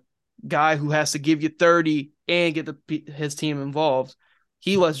a guy who has to give you 30 and get his team involved.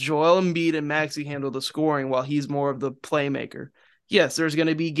 He lets Joel Embiid and Maxi handle the scoring while he's more of the playmaker. Yes, there's going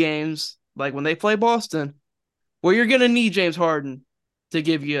to be games like when they play Boston where you're going to need James Harden to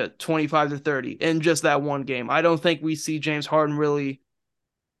give you 25 to 30 in just that one game. I don't think we see James Harden really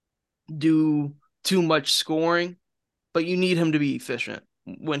do too much scoring, but you need him to be efficient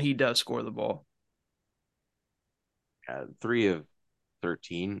when he does score the ball. 3 of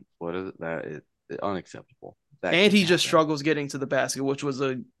 13. What is it? That is unacceptable. That And can't he just happen. struggles getting to the basket, which was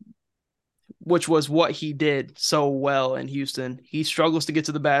what he did so well in Houston. He struggles to get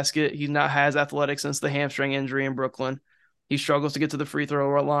to the basket. He's not as athletic since the hamstring injury in Brooklyn. He struggles to get to the free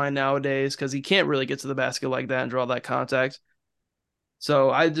throw line nowadays because he can't really get to the basket like that and draw that contact. So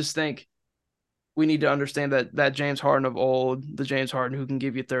I just think we need to understand that James Harden of old, the James Harden who can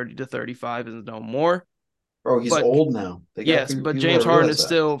give you 30 to 35 is no more. Bro, he's But old now. yes, but People James gotta Harden realize is that.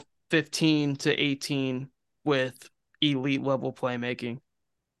 still 15 to 18 with elite level playmaking.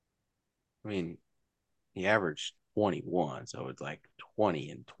 I mean, he averaged 21, so it's like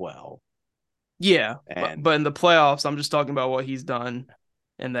 20 and 12. Yeah, but And but in the playoffs, I'm just talking about what he's done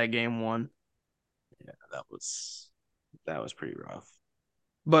in that game one. yeah, that was pretty rough.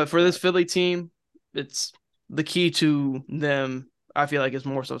 But for this But Philly team, it's the key to them. I feel like it's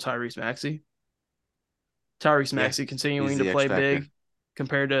more so Tyrese Maxey. Tyrese yeah, Maxey he's continuing to the X play factor. big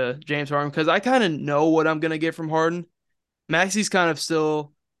compared to James Harden because I kind of know what I'm gonna get from Harden. Maxey's kind of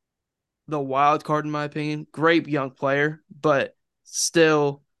still the wild card in my opinion. Great young player, but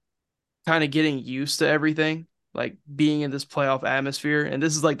still kind of getting used to everything, like being in this playoff atmosphere. And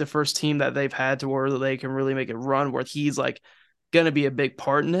this is like the first team that they've had to where they can really make a run where he's like gonna be a big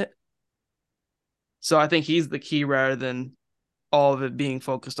part in it. So I think he's the key rather than all of it being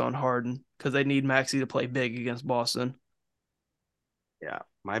focused on Harden because they need Maxey to play big against Boston. Yeah,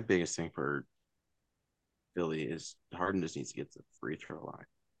 my biggest thing for Philly is Harden just needs to get to the free throw line.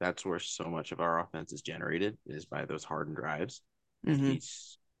 That's where so much of our offense is generated is by those Harden drives, and Mm-hmm.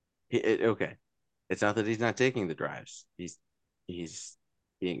 okay. It's not that he's not taking the drives. He's he's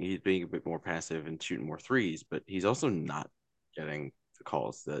being a bit more passive and shooting more threes, but he's also not getting the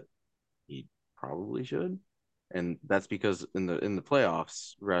calls that he probably should. And that's because in the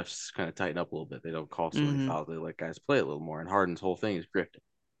playoffs, refs kind of tighten up a little bit. They don't call so many Mm-hmm. fouls. They let guys play a little more. And Harden's whole thing is drifting.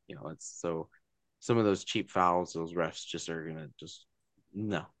 It's so some of those cheap fouls, those refs just are gonna just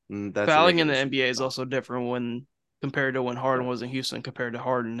no. That's a Fouling in the regular season NBA is foul. also different when compared to when Harden Yeah, was in Houston compared to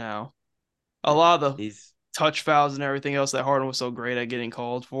Harden now. A yeah. lot of the He's touch fouls and everything else that Harden was so great at getting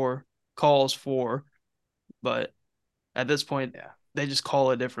calls for, but at this point yeah. they just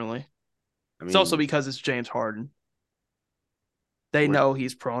call it differently. I It's also mean, because it's James Harden. They we're know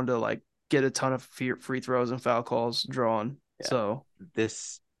he's prone to like get a ton of free throws and foul calls drawn. yeah. So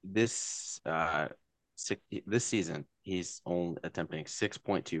This this season he's only attempting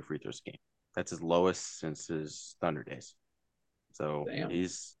 6.2 free throws a game. That's his lowest since his Thunder days. So Damn.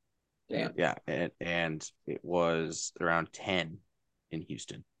 he's Damn. yeah, and it was around 10 in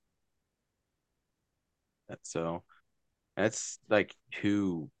Houston. That's like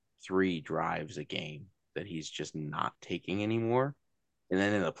 2, 3 drives a game that he's just not taking anymore. And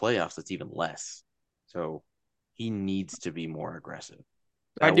then in the playoffs, it's even less. So he needs to be more aggressive.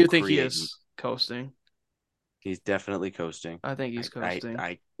 I That will do think he create. is coasting. He's definitely coasting. I think he's coasting.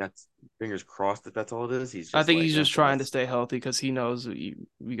 That's fingers crossed that that's all it is. He's I just think like, he's just trying to let's, stay healthy because he knows you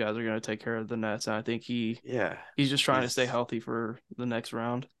guys are going to take care of the Nets. And I think yeah. he's just trying to stay He's, healthy for the next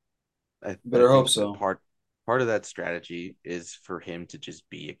round. I Better hope think that so. part of that strategy is for him to just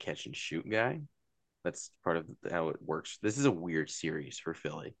be a catch and shoot guy. That's part of how it works. This is a weird series for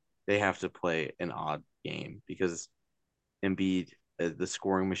Philly. They have to play an odd game because Embiid, the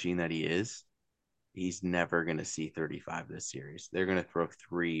scoring machine that he is, he's never going to see 35 this series. They're going to throw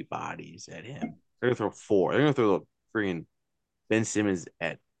 3 bodies at him. They're going to throw 4. They're going to throw the freaking Ben Simmons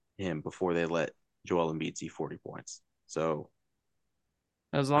at him before they let Joel Embiid see 40 points. So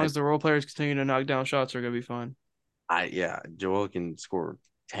As long I, as the role players continue to knock down shots, they're going to be fine. yeah, Joel can score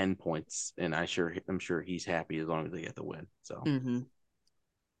 10 points, and I'm sure he's happy as long as they get the win. So Mm-hmm.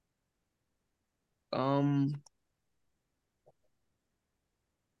 Um,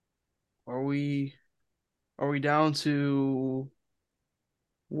 are we down to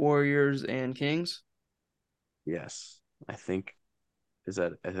Warriors and Kings? yes, I think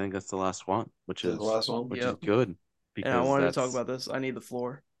I think that's the last one, which Is it the is last one? Yep. good And I because wanted to talk that's about this. I need the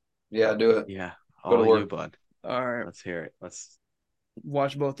floor. Yeah, do it. yeah, Go to all you, work. bud. All right. Let's hear it. Let's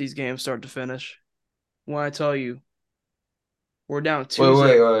Watch both these games start to finish. When I tell you we're down Wait, 2-0.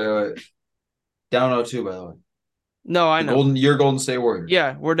 wait, wait, wait. Down 0-2, by the way. No, I know. Your Golden State Warriors.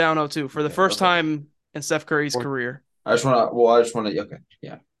 Yeah, we're down 0-2 for the Okay, first okay. time in Steph Curry's world, career. I just wanna okay.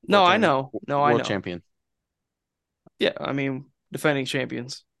 Yeah. No, world I champion. know. No, I World know. champion. Yeah, I mean, defending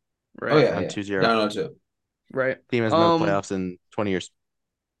champions, Oh right? yeah, Down yeah. 2-0. Down 0-2. Right. Team hasn't made the playoffs in 20 years.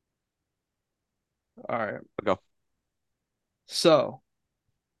 All right. Go. So,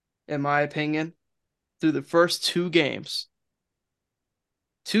 in my opinion, through the first two games,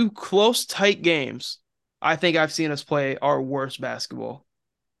 two close, tight games, I think I've seen us play our worst basketball.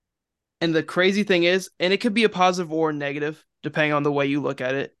 And the crazy thing is, and it could be a positive or a negative, depending on the way you look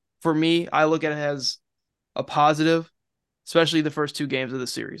at it. For me, I look at it as a positive, especially the first two games of the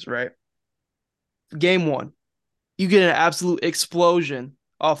series, right? Game one, you get an absolute explosion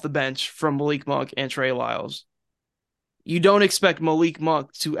off the bench from Malik Monk and Trey Lyles. You don't expect Malik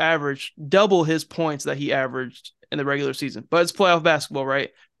Monk to average double his points that he averaged in the regular season, but it's playoff basketball, right?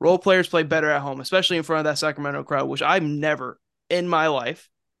 Role players play better at home, especially in front of that Sacramento crowd, which I've never in my life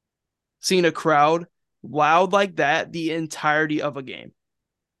seen a crowd loud like that the entirety of a game,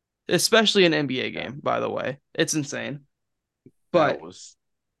 especially an NBA Yeah, game, by the way. It's insane. that But was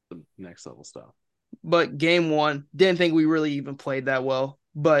the next level stuff. game one, didn't think we really even played that well,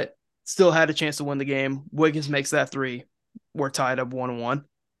 but still had a chance to win the game. Wiggins makes that three. We're tied up 1-1.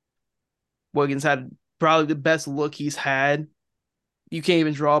 Wiggins had probably the best look he's had. You can't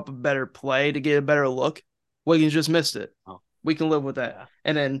even draw up a better play to get a better look. Wiggins just missed it. Oh, We can live with that. yeah.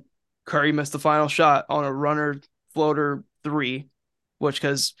 And then Curry missed the final shot on a runner floater three, which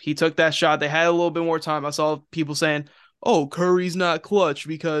because he took that shot, they had a little bit more time. I saw people saying, "Oh, Curry's not clutch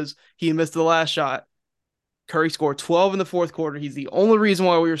because he missed the last shot." Curry scored 12 in the fourth quarter. He's the only reason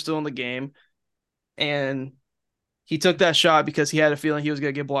why we were still in the game. And he took that shot because he had a feeling he was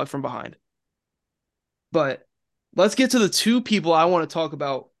going to get blocked from behind. But let's get to the two people I want to talk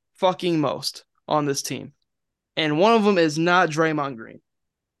about fucking most on this team. And one of them is not Draymond Green.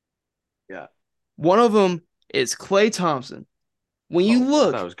 Yeah. One of them is Klay Thompson. When you Oh, I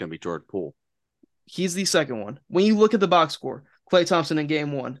thought look, it was gonna be Jordan Poole. he's the second one. When you look at the box score, Klay Thompson in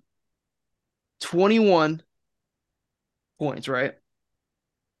game one, 21 points, right?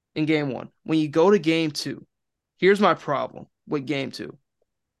 In game one. When you go to game two, here's my problem with game two.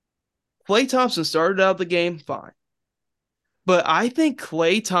 Klay Thompson started out the game fine. But I think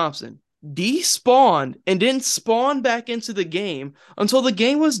Klay Thompson despawned and didn't spawn back into the game until the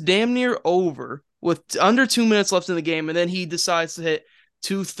game was damn near over with under 2 minutes left in the game. And then he decides to hit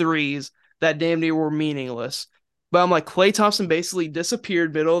two threes that damn near were meaningless. But I'm like, Klay Thompson basically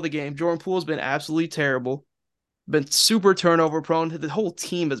disappeared middle of the game. Jordan Poole's been absolutely terrible, been super turnover prone. The whole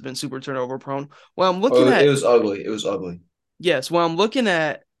team has been super turnover prone. Well, I'm looking Oh, it at, was ugly. It was ugly. yes, well, I'm looking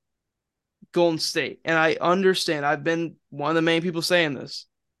at Golden State, and I understand. I've been one of the main people saying this.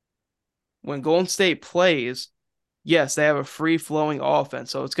 When Golden State plays, yes, they have a free flowing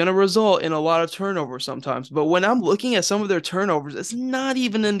offense. So it's going to result in a lot of turnovers sometimes. But when I'm looking at some of their turnovers, it's not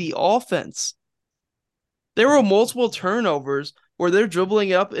even in the offense. There were multiple turnovers where they're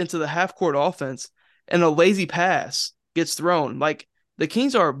dribbling up into the half court offense and a lazy pass gets thrown. Like the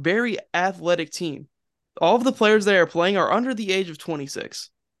Kings are a very athletic team. All of the players they are playing are under the age of 26,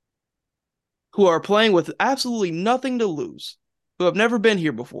 who are playing with absolutely nothing to lose, who have never been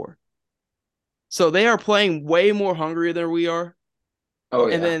here before. So they are playing way more hungry than we are. Oh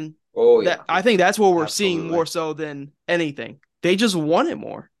And yeah. then Oh that yeah. I think that's what we're seeing Absolutely. more so than anything. They just want it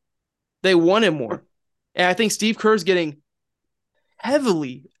more. They want it more. And I think Steve Kerr's getting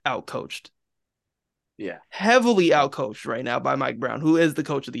heavily outcoached. Yeah, Heavily outcoached right now by Mike Brown, who is the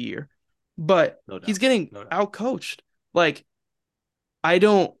coach of the year. But no he's doubt. getting No doubt. outcoached. Like,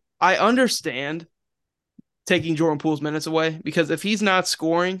 I understand taking Jordan Poole's minutes away because if he's not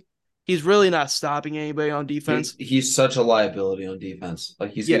scoring, he's really not stopping anybody on defense. He's such a liability on defense.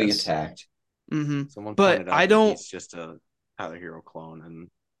 Like he's getting Yes. attacked. Mm-hmm. Someone But pointed out that he's just a Tyler Hero clone, and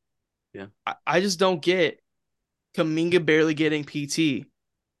yeah, I just don't get Kaminga barely getting PT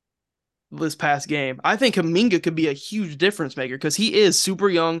this past game. I think Kaminga could be a huge difference maker because he is super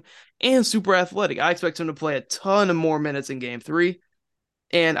young and super athletic. I expect him to play a ton of more minutes in game three.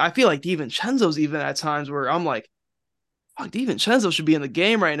 And I feel like DiVincenzo's even at times where I'm like, fuck, DiVincenzo should be in the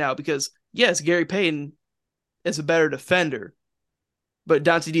game right now because, yes, Gary Payton is a better defender, but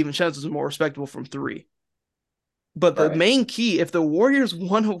Dante DiVincenzo is more respectable from three. But the Right. main key, if the Warriors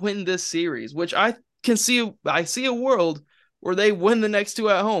want to win this series, which I see a world where they win the next two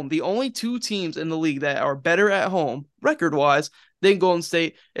at home. The only two teams in the league that are better at home, record wise, than Golden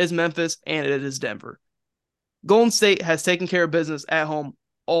State is Memphis and it is Denver. Golden State has taken care of business at home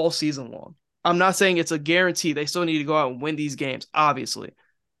all season long. I'm not saying it's a guarantee. They still need to go out and win these games, obviously.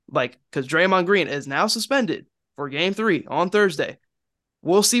 Like, because Draymond Green is now suspended for game three on Thursday.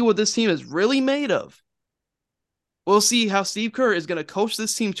 We'll see what this team is really made of. We'll see how Steve Kerr is going to coach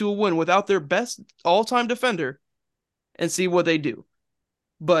this team to a win without their best all time defender and see what they do.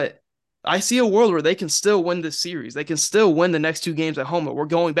 But I see a world where they can still win this series. They can still win the next two games at home. We're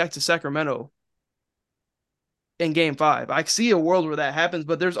going back to Sacramento in game five. I see a world where that happens,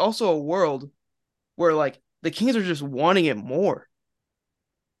 but there's also a world where like the Kings are just wanting it more.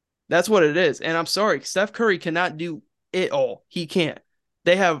 That's what it is. And I'm sorry, Steph Curry cannot do it all. He can't.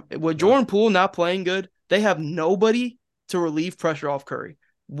 They have with no, Jordan Poole not playing good, they have nobody to relieve pressure off Curry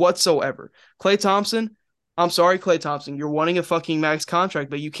whatsoever. Klay Thompson, I'm sorry, Klay Thompson, you're wanting a fucking max contract,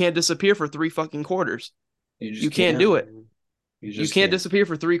 but you can't disappear for three fucking quarters. You You just can't can't. do it. You You just can't can't. disappear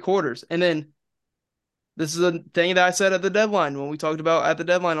for three quarters. And then this is a thing that I said at the deadline when we talked about at the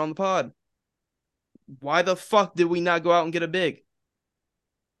deadline on the pod. Why the fuck did we not go out and get a big?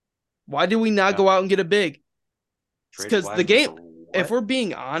 Why did we not Yeah. go out and get a big? Traded Because the Wiseman game, for if what? we're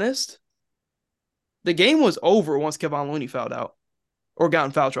being honest, the game was over once Kevon Looney fouled out or got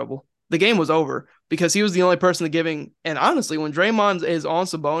in foul trouble. The game was over because he was the only person to giving. And honestly, when Draymond is on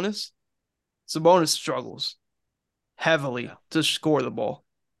Sabonis, Sabonis struggles Yeah. heavily to score the ball.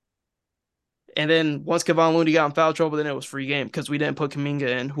 And then once Kevon Looney got in foul trouble, then it was free game because we didn't put Kaminga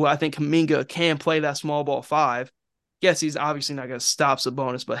in, who I think Kaminga can play that small ball five. Yes, he's obviously not going to stop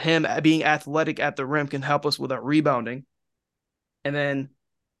Sabonis, but him being athletic at the rim can help us with our rebounding. And then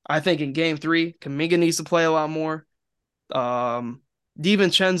I think in game three, Kaminga needs to play a lot more. Um,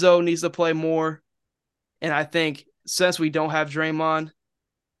 DiVincenzo needs to play more. And I think since we don't have Draymond,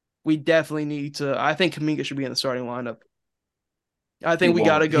 we definitely need to. I think Kaminga should be in the starting lineup. I He think we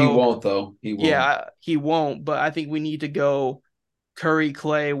got to won't. He go. won't though. He won't. Yeah, he won't, but I think we need to go Curry,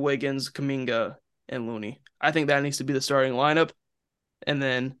 Clay, Wiggins, Kaminga, and Looney. I think that needs to be the starting lineup. And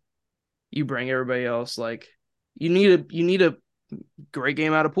then you bring everybody else. Like you need a great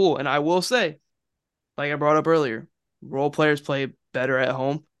game out of Poole. And I will say, like I brought up earlier, role players play better at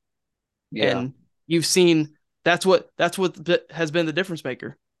home. Yeah. And you've seen that's what has been the difference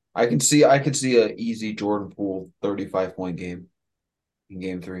maker. I could see a easy Jordan Poole 35-point game in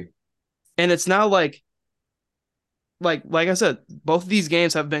game three. And it's not like I said, both of these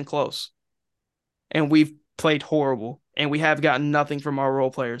games have been close. And we've played horrible and we have gotten nothing from our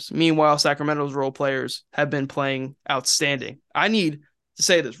role players. Meanwhile, Sacramento's role players have been playing outstanding. I need to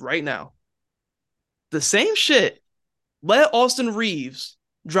say this right now. The same shit. Let Austin Reeves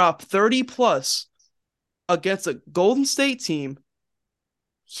drop 30 plus against a Golden State team.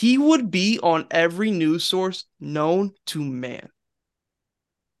 He would be on every news source known to man.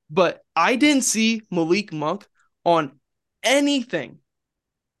 But I didn't see Malik Monk on anything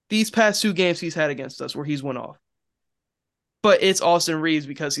these past two games he's had against us where he's went off. But it's Austin Reeves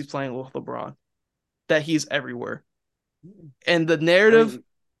because he's playing with LeBron that he's everywhere. And the I narrative, mean,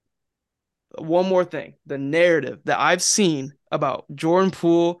 one more thing, the narrative that I've seen about Jordan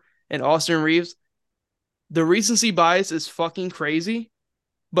Poole and Austin Reeves, the recency bias is fucking crazy.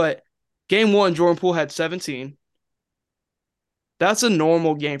 But game one, Jordan Poole had 17. That's a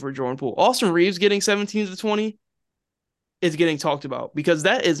normal game for Jordan Poole. Austin Reeves getting 17 to 20 is getting talked about because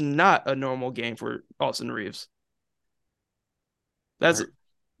that is not a normal game for Austin Reeves. That's are,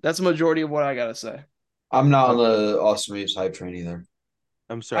 that's a majority of what I gotta say. I'm not on are, the Austin Reeves hype train either.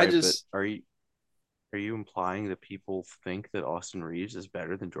 I'm I sorry, but just are you implying that people think that Austin Reeves is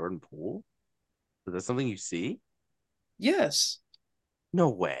better than Jordan Poole? Is that something you see? yes. No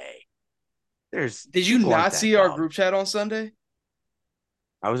way. There's Did you people aren't not that see our dumb. group chat on Sunday?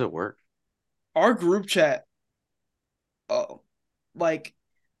 I was at work. Our group chat, oh, like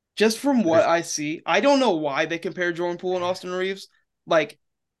just from what There's I see, I don't know why they compare Jordan Poole and Austin Reeves. Like,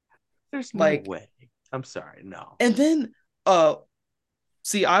 there's no like, way. I'm sorry, no. and then uh,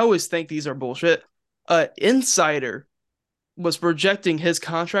 see, I always think these are bullshit. Insider was projecting his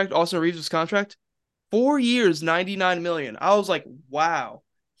contract, Austin Reeves' contract, 4 years, 99 million. I was like, wow,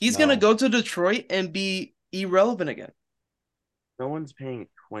 he's gonna No. go to Detroit and be irrelevant again. No one's paying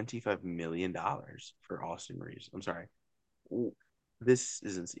 $25 million for Austin Reeves. I'm sorry. This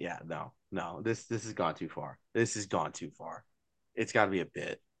isn't. Yeah, no, no. This has gone too far. This has gone too far. It's got to be a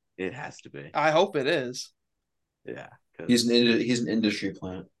bit. It has to be. I hope it is. Yeah, He's because an industry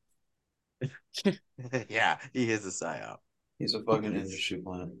plant. yeah, he is a psyop. He's a fucking He's industry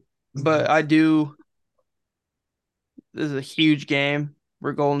plant. But I do. This is a huge game.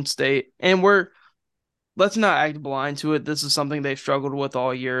 We're Golden State, and we're let's not act blind to it. This is something they've struggled with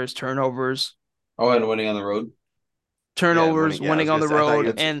all year: is turnovers, Oh, and winning on the road. yeah, turnovers, winning. Yeah, I winning was on gonna the say. I thought road,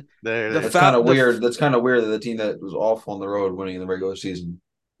 you. That's and There it the that's is. kind fa- of the weird. That's kind of weird that the team that was awful on the road winning in the regular season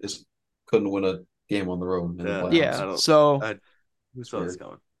is couldn't win a game on the road in the Yeah, playoffs. I yeah. don't. So I who It's saw this weird.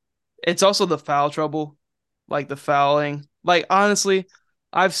 going? it's also the foul trouble, like the fouling. Like honestly,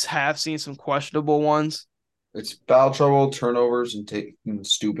 have seen some questionable ones. It's foul trouble, turnovers, and taking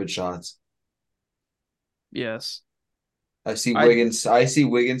stupid shots. Yes, I see I Wiggins. I see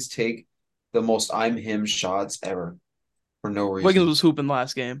Wiggins take the most I'm him shots ever for no Wiggins reason. was hooping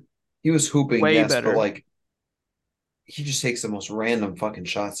last game, He was hooping, way yes, but better. like he just takes the most random fucking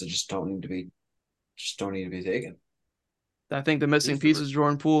shots that just don't need to be taken. I think the missing He's the piece is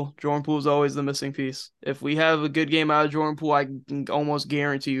Jordan Poole. Jordan Poole is always the missing piece. If we have a good game out of Jordan Poole, I can almost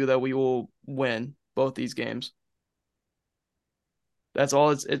guarantee you that we will win both these games. That's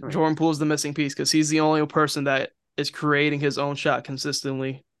all. I mean, Jordan Poole is the missing piece because he's the only person that is creating his own shot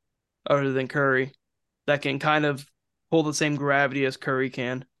consistently, other than Curry, that can kind of pull the same gravity as Curry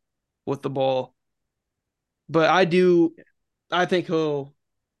can with the ball. But I do, I think he'll.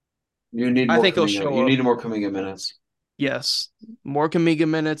 You need I more think he'll Kaminga. show You up. need more Kaminga minutes. Yes, more Kamiga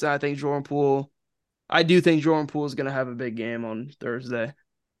minutes. I think Jordan Poole. I do think Jordan Poole is going to have a big game on Thursday.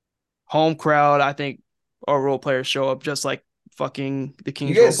 Home crowd. I think our role players show up just like fucking the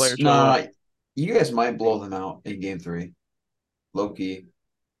You Kings role guys, players show up. you guys might blow think them out in game three. Loki.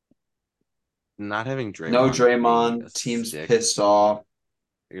 not having No Draymond being a Draymond. Team's stick, pissed off.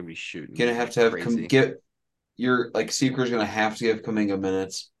 they're gonna be shooting Gonna have like to have crazy. get your like Seeker's gonna have to give Kaminga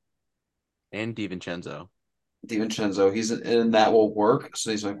minutes. And DiVincenzo. DiVincenzo, he's and that will work.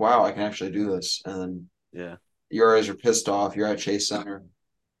 So he's like, wow, I can actually do this. And then Yeah. your eyes are pissed off. You're at Chase Center.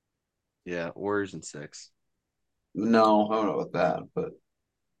 Yeah. Warriors in 6. No, I don't know about that, but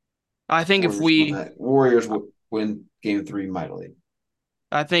I think if Warriors win we, that. Warriors win game three mightily.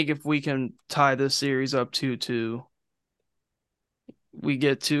 I think if we can tie this series up 2-2, we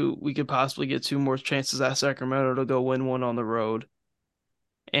could possibly get two more chances at Sacramento to go win one on the road.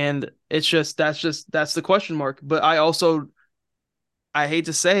 And it's that's the question mark. But I hate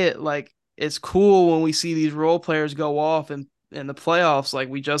to say it, like it's cool when we see these role players go off in the playoffs. Like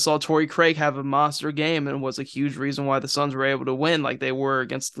we just saw Torrey Craig have a monster game and was a huge reason why the Suns were able to win like they were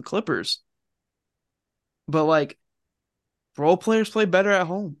against the Clippers. But like role players play better at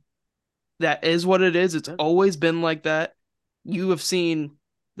home. That is what it is. It's always been like that. You have seen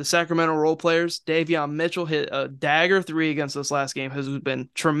the Sacramento role players. Davion Mitchell hit a dagger three against us last game, has been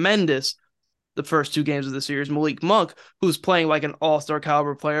tremendous the first two games of the series. Malik Monk, who's playing like an all-star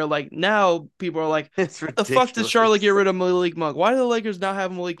caliber player. Like now people are like, It's what the fuck did Charlotte get ridiculous. rid of Malik Monk? Why do the Lakers not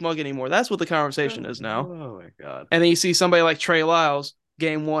have Malik Monk anymore? That's what the conversation is now. Oh my god. And then you see somebody like Trey Lyles,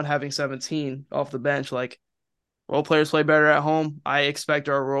 game one having 17 off the bench. Like role players play better at home. I expect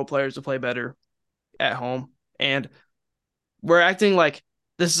our role players to play better at home. And we're acting like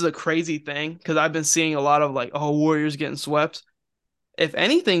this is a crazy thing because I've been seeing a lot of like, oh, Warriors getting swept. If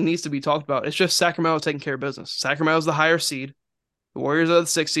anything needs to be talked about, it's just Sacramento taking care of business. Sacramento's the higher seed. The Warriors are the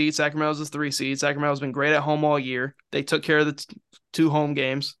 6 seed. Sacramento's the 3 seed. Sacramento's been great at home all year. They took care of the two home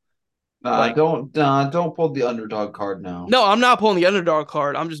games. Like, Don't pull the underdog card now. no, I'm not pulling the underdog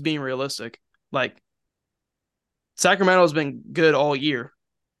card. I'm just being realistic. Like, Sacramento's been good all year.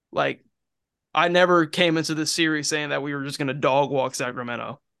 Like, I never came into this series saying that we were just going to dog walk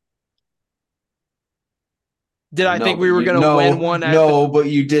Sacramento. Did I No, think but we were you going to win no one at the. no, but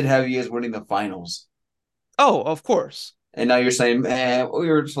you did have you guys winning the finals, Oh, of course. and now you're saying, we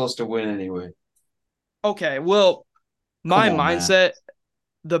were supposed to win anyway. Okay. Well, Come my on, man. mindset,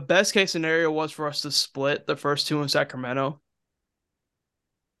 the best case scenario was for us to split the first two in Sacramento.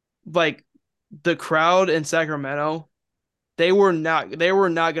 Like the crowd in Sacramento, they were not going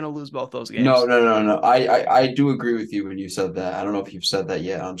to lose both those No, games. no, no, no. I do agree with you when you said that. I don't know if you've said that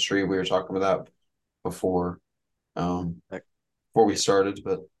yet on stream. We were talking about that before, um, Like, before we started,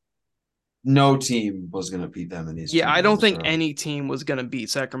 but no team was going to beat them in these Yeah, two I games don't this think early. any team was going to beat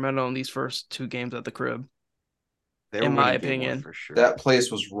Sacramento in these first two games at the crib, they were in my winning game 1 opinion. for sure. That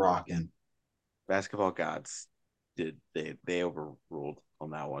place was rocking. Basketball gods did they overruled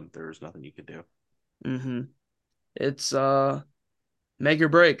on that one. There was nothing you could do. Mm-hmm. It's make or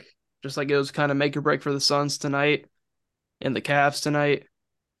break, just like it was kind of make or break for the Suns tonight and the Cavs tonight.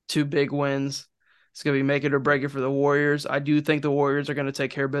 Two big wins. It's gonna be make it or break it for the Warriors. I do think the Warriors are gonna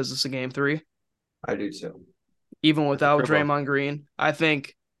take care of business in Game 3, I do too. even At the without crib, Draymond Green. I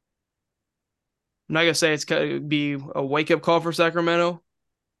think I'm not gonna say it's gonna be a wake up call for Sacramento,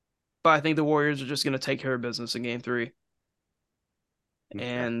 but I think the Warriors are just gonna take care of business in Game 3. okay.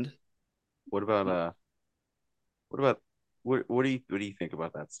 And What about what about what do you think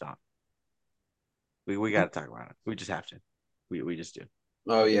about that stop? We got to talk about it. We just have to. We just do.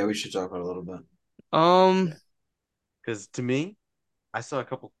 Oh yeah, we should talk about it a little bit. um, Because to me, I saw a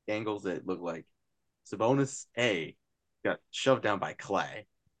couple angles that looked like Sabonis A got shoved down by Clay.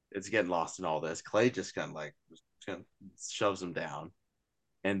 It's getting lost in all this. Clay just kind of like shoves him down,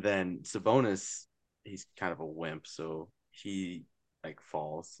 and then Sabonis, he's kind of a wimp, so he like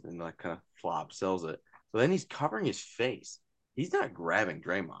falls and like kind of flop sells it. But then he's covering his face. He's not grabbing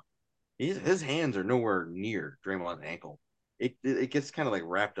Draymond. His hands are nowhere near Draymond's ankle. It gets kind of like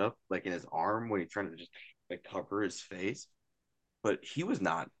wrapped up like in his arm when he's trying to just like cover his face, but he was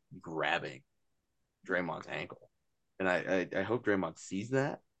not grabbing Draymond's ankle. And I hope Draymond sees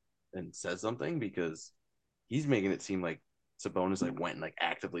that and says something because he's making it seem like Sabonis like went and like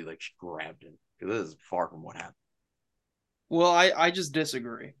actively like grabbed him because this is far from what happened. well, I just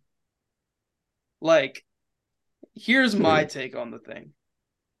disagree. Like, here's my take on the thing.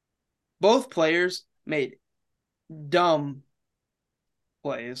 Both players made dumb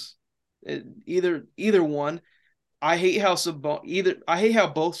plays. Either one. I hate how I hate how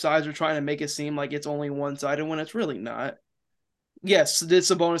both sides are trying to make it seem like it's only one sided when it's really not. Yes, did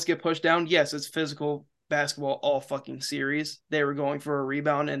Sabonis get pushed down? Yes, it's physical basketball all fucking series. They were going for a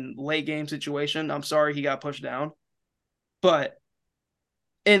rebound in late game situation. I'm sorry he got pushed down. But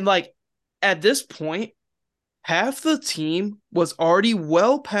and like at this point, half the team was already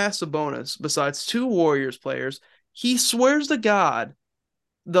well past Sabonis, besides two Warriors players. He swears to God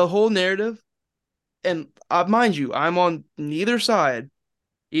the whole narrative, and mind you, I'm on neither side,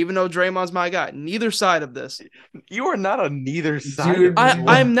 even though Draymond's my guy, neither side of this. You are not on neither side Dude, of this.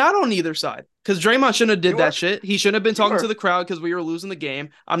 I'm not on either side because Draymond shouldn't have did You are. that shit. He shouldn't have been You talking to are. the crowd because we were losing the game.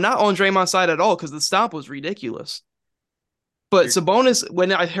 I'm not on Draymond's side at all because the stomp was ridiculous. But You're, Sabonis,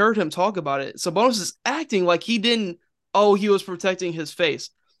 when I heard him talk about it, Sabonis is acting like he didn't. Oh, he was protecting his face.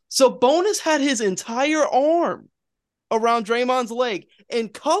 Sabonis had his entire arm around Draymond's leg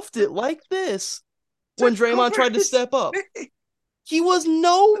and cuffed it like this to when Draymond cover tried to his step up. face. He was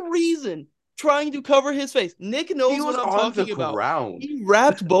no reason trying to cover his face. Nick He knows what was I'm on the talking about. ground. He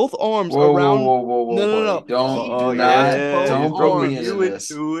wrapped both arms whoa, whoa, around. whoa, whoa, whoa, No, no, buddy. no. Don't, He Oh do wrapped not, yeah, both he's don't broke bring a me into arms. few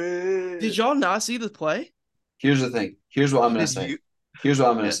this. into Did it. y'all not see the play? Here's the thing. Here's what I'm gonna Did say. you? Here's what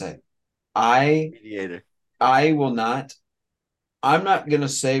I'm gonna Yes, say. I mediator. I will not. I'm not gonna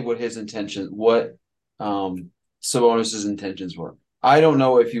say what Sabonis's intentions were. I don't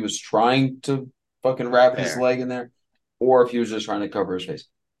know if he was trying to fucking wrap his Fair. leg in there, or if he was just trying to cover his face.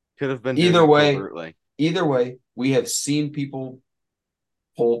 Could have been doing Either it way, covertly. either way, we have seen people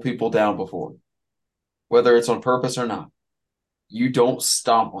pull people down before, whether it's on purpose or not. You don't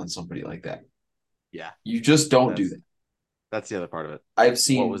stomp on somebody like that. Yeah, You just don't do that's that. that's the other part of it. I've What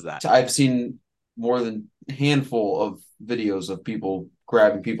seen was that? I've seen more than a handful of videos of people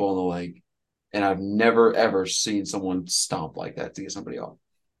grabbing people on the leg, and I've never ever seen someone stomp like that to get somebody off.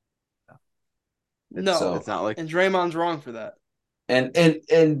 No. It's not like And Draymond's wrong for that. And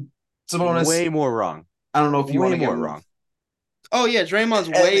Sabonis, way more wrong. I don't know if you want Way to give more him wrong. Oh yeah, Draymond's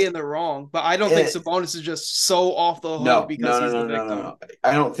and, way in the wrong, but I don't think and Sabonis is just so off the hook no, because no, no, he's the no, no, no, victim. no.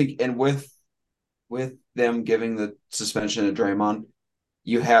 I don't think, and with them giving the suspension to Draymond,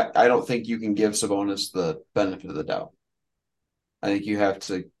 I don't think you can give Sabonis the benefit of the doubt. I think you have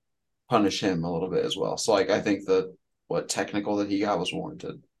to punish him a little bit as well. So like I think the what technical that he got was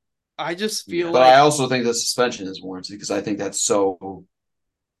warranted. I just feel Yeah. But I like also think the suspension is warranted because I think that's so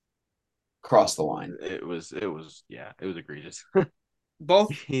cross the line. It was egregious.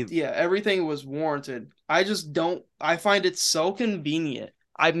 both He, yeah, everything was warranted. I just don't I find it so convenient.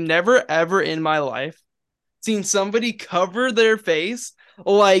 I've never ever in my life seen somebody cover their face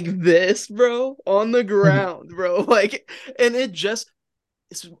like this, bro, on the ground, bro. Like, and it's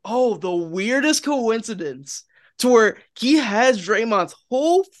the weirdest coincidence to where he has Draymond's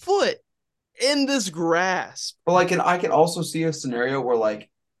whole foot in this grasp. But like, and I can also see a scenario where like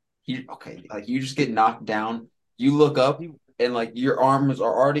you just get knocked down, you look up, he and like your arms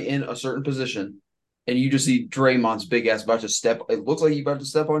are already in a certain position, and you just see Draymond's big ass about to step. It looks like he's about to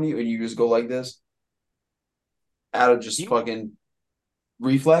step on you, and you just go like this out of just he fucking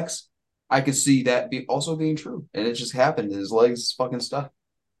reflex. I could see that also being true, and it just happened. His legs fucking stuck.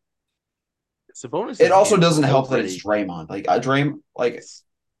 It Sabonis's also hands doesn't were help that it's already. Draymond. Like I Draym like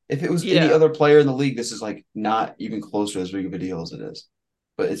if it was any Yeah. other player in the league, this is like not even close to as big of a deal as it is.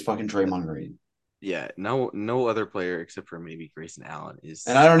 But it's fucking Draymond Green. Yeah, no other player except for maybe Grayson Allen is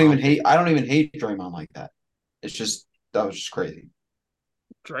And stomping. I don't even hate Draymond like that. It's just that was just crazy.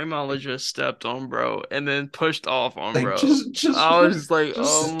 Draymond was just stepped on, bro, and then pushed off on, Like bro. I was just like, just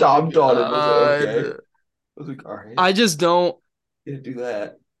oh my stomped on him. I was like, okay. god. I was like, all right, I just don't can't do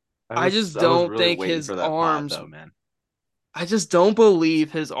that. I just I was don't really think waiting his for that pod arms though, man. I just don't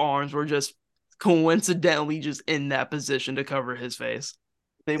believe his arms were just coincidentally just in that position to cover his face.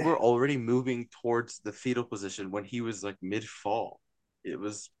 They were already moving towards the fetal position when he was like mid fall. It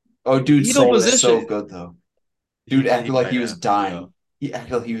was Oh, dude Fetal saved so position. good though. Dude he acted like might he was have. dying. He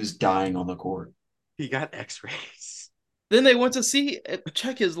acted like he was dying on the court. He got X-rays. Then they went to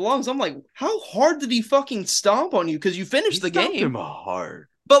check his lungs. I'm like, how hard did he fucking stomp on you? Because you He finished the stomped him game. hard.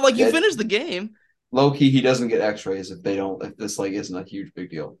 But like you That finished the game. low key, he doesn't get X-rays if this like isn't a huge big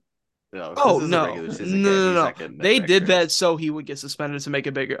deal. No, this Oh is a no. regular No, season game. no, He's no. not getting They did that X-rays. so he would get suspended to make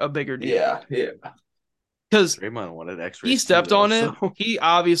a bigger deal. Yeah, yeah. Because Draymond wanted he X-rays too, stepped though. on it. So He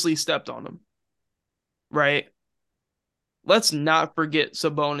obviously stepped on him. Right? Let's not forget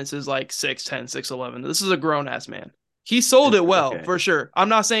Sabonis is like 6'10, 6'11. This is a grown ass man. He sold it well, okay, for sure. I'm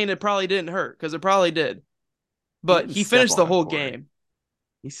not saying it probably didn't hurt, because it probably did. he But didn't he step finished the on him, whole Corey. game.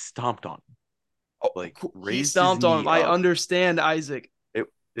 He stomped on him, Oh, like he raised his stomped on him. knee I up. understand, Isaac.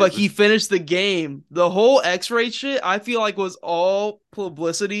 but It he was finished the game. The whole X-ray shit, I feel like, was all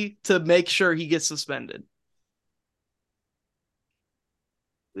publicity to make sure he gets suspended.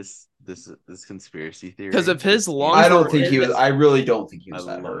 this conspiracy Because theory if his just lungs I keeps don't were think he growing. was. I really don't think he I was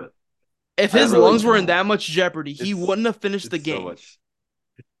that love hurt. it. if I his really lungs were in don't. that much jeopardy, he It's wouldn't have finished the it's so game. much.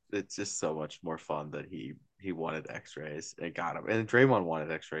 It's just so much more fun that he wanted X-rays and got them, and Draymond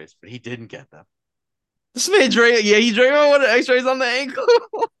wanted X-rays, but he didn't get them. This man Dray, yeah, he Draymond wanted X-rays on the ankle.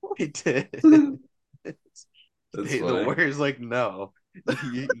 He did. That's The funny. Warriors like no,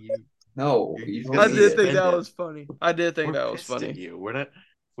 you No, you're you gonna don't I get need did it. think that suspended. was funny. I did think We're that was pissed at funny. you.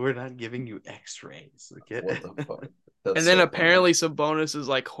 We're not giving you X-rays. What the fuck? That's And then so funny. apparently Sabonis is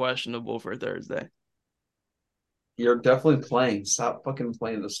like questionable for Thursday. You're definitely playing. Stop fucking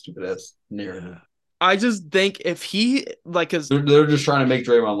playing this stupid ass narrative. Yeah. I just think if he like, cause They're just trying to make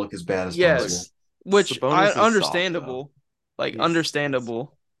Draymond look as bad as Look, possible. yes, which I Sabonis is soft though. understandable, like He's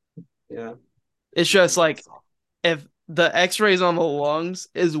understandable. Yeah. It's he's just real like soft. if the X-rays on the lungs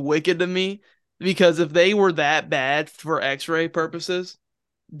is wicked to me because if they were that bad for X-ray purposes,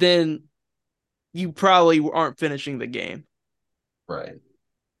 then you probably aren't finishing the game. Right.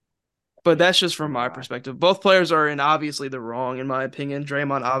 But Yeah, that's just from so do my I. perspective. Both players are in obviously the wrong, in my opinion.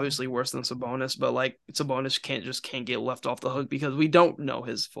 Draymond obviously worse than Sabonis, but like Sabonis can't get left off the hook because we don't know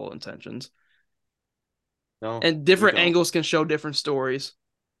his full intentions. No, And we different don't. angles can show different stories.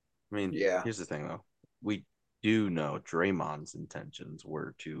 I mean, Yeah. here's the thing though. We do know Draymond's intentions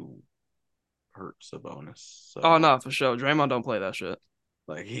were to hurt Sabonis. Oh So no, for sure. Draymond don't play that shit.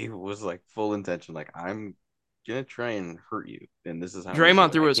 like he was like full intention, like I'm gonna try and hurt you, and this is how I'm gonna do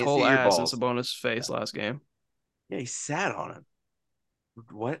Draymond it. threw I his can't see whole your ass in balls. Sabonis' Yeah, face last game. yeah, he sat on him.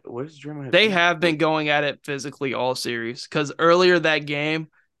 What does Draymond have to They do? have been going at it physically all series because earlier that game,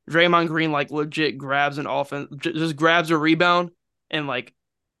 Draymond Green like legit grabs an offense, just grabs a rebound and like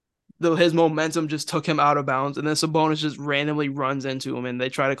his momentum just took him out of bounds, and then Sabonis just randomly runs into him, and they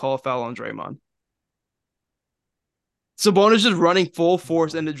try to call a foul on Draymond. Sabonis just running full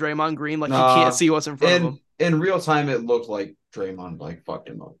force into Draymond Green like he can't Nah. see what's in front of In him. in real time, it looked like Draymond like fucked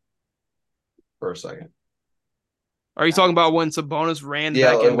him up for a second. Are you talking about when Sabonis ran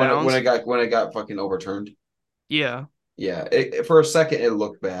Yeah, back like in when it when bounds? it got when it got fucking overturned. Yeah, Yeah, for a second it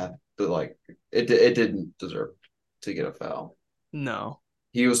looked bad, but like it didn't deserve to get a foul. no,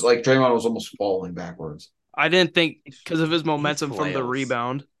 He was like Draymond was almost falling backwards. I didn't think because of his He momentum from the flails.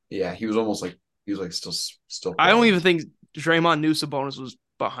 rebound. Yeah, he was almost like he was like still I don't falling. even think Draymond knew Sabonis was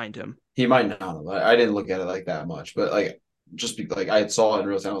behind him. He might not have. I didn't look at it like that much, but like just be like I saw it in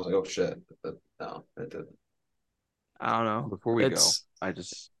real time. I was like, oh shit. But no, it didn't. I don't know. Before we go, It's I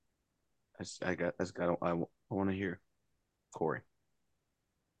want to hear Corey.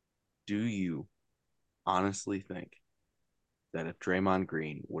 Do you honestly think that if Draymond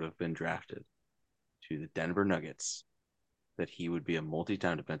Green would have been drafted to the Denver Nuggets, that he would be a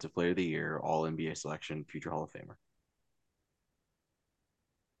multi-time Defensive Player of the Year, All NBA selection, future Hall of Famer?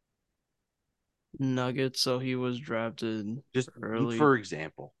 Nuggets, so he was drafted Just early. for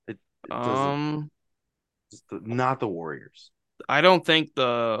example, it doesn't not the Warriors. I don't think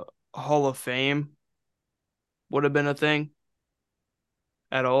the Hall of Fame would have been a thing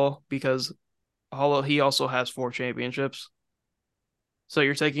at all because he also has 4 championships. So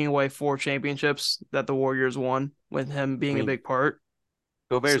you're taking away 4 championships that the Warriors won with him I being a mean, big part.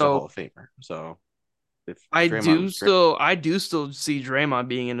 Gobert's a So Hall of Famer. So if I Draymond do was still I do still see Draymond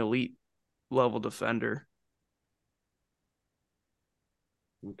being an elite level defender.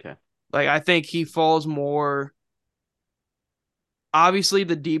 okay, Like I think he falls more. Obviously,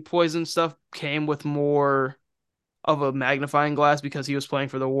 the deep poison stuff came with more of a magnifying glass because he was playing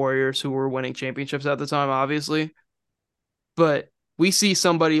for the Warriors who were winning championships at the time, obviously. But we see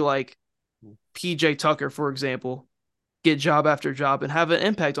somebody like PJ Tucker, for example, get job after job and have an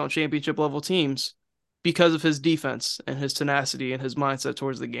impact on championship level teams because of his defense and his tenacity and his mindset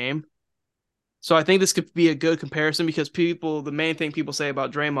towards the game. So I think this could be a good comparison because the main thing people say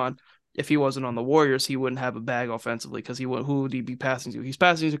about Draymond, if he wasn't on the Warriors, he wouldn't have a bag offensively because who would he be passing to? He's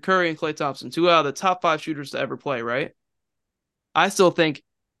passing to Curry and Klay Thompson, 2 out of the top 5 shooters to ever play, right? I still think,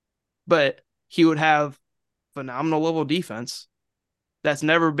 but he would have phenomenal level defense. That's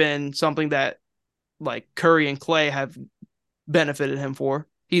never been something that like Curry and Klay have benefited him for.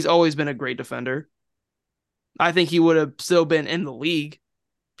 He's always been a great defender. I think he would have still been in the league.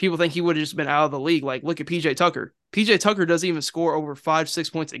 People think he would have just been out of the league. Like, look at PJ Tucker. PJ Tucker doesn't even score over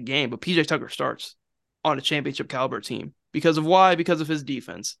 5-6 points a game, but PJ Tucker starts on a championship caliber team. Because of why? Because of his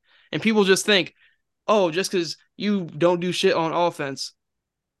defense. And people just think, oh, just because you don't do shit on offense,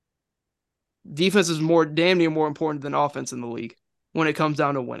 defense is damn near more important than offense in the league. when it comes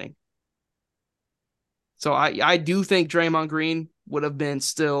down to winning. So I do think Draymond Green would have been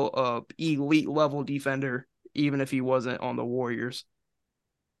still a elite level defender even if he wasn't on the Warriors.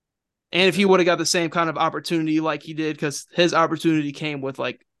 And if he would have got the same kind of opportunity like he did, because his opportunity came with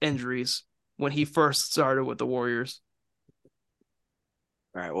like injuries when he first started with the Warriors.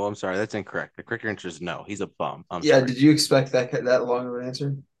 All right. Well, I'm sorry. That's incorrect. The correct answer is no. He's a bum. I'm Yeah, sorry. did you expect that long of an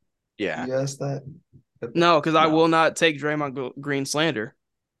answer? Yeah. You asked that? Okay. No, because I No. will not take Draymond Green slander.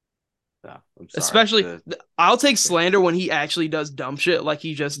 No. I'm sorry. Especially, I'll take slander when he actually does dumb shit like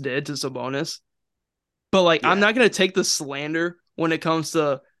he just did to Sabonis. But like, I'm Yeah. not gonna take the slander when it comes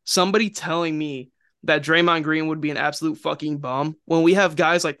to somebody telling me that Draymond Green would be an absolute fucking bum when we have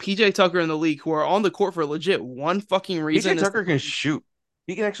guys like PJ Tucker in the league who are on the court for legit one fucking PJ reason is to Tucker can win. shoot.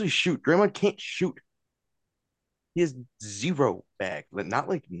 He can actually shoot. Draymond can't shoot. He has zero bag, but not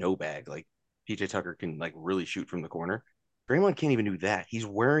like no bag. Like PJ Tucker can like really shoot from the corner. Draymond can't even do that. He's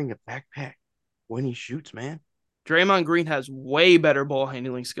wearing a backpack when he shoots, man. Draymond Green has way better ball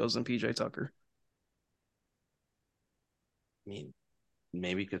handling skills than PJ Tucker. I mean,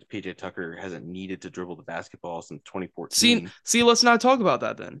 maybe because PJ Tucker hasn't needed to dribble the basketball since See, 2014. see, let's not talk about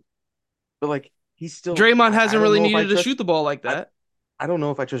that then. But like he's still Draymond I hasn't don't really know if I needed to trust shoot the ball like I that. I don't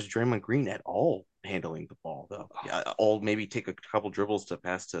know if I trust Draymond Green at all handling the ball though. Yeah, I'll maybe take a couple dribbles to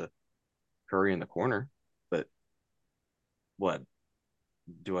pass to Curry in the corner, but what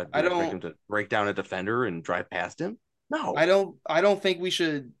do I I do? I expect don't, him to break down a defender and drive past him? No. I don't think we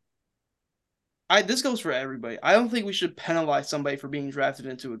should. This goes for everybody. I don't think we should penalize somebody for being drafted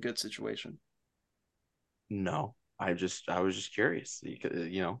into a good situation No, I was just curious,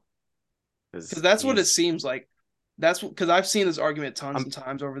 because because that's what it he's seems like. That's because I've seen this argument tons I'm of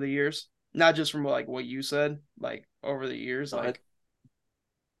times over the years, not just from like what you said, like over the years. I, Like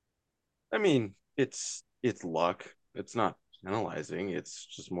I mean it's luck. It's not penalizing. It's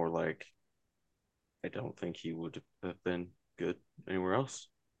just more like I don't think he would have been good anywhere else.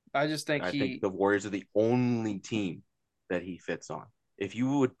 I just think I think he the Warriors are the only team that he fits on. If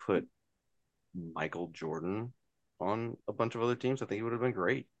you would put Michael Jordan on a bunch of other teams, I think he would have been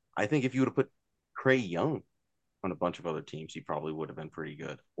great. I think if you would have put Trae Young on a bunch of other teams, he probably would have been pretty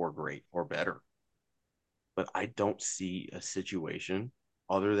good or great or better. But I don't see a situation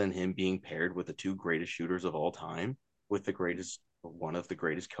other than him being paired with the two greatest shooters of all time, with the greatest, one of the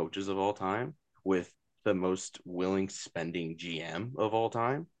greatest coaches of all time, with the most willing spending GM of all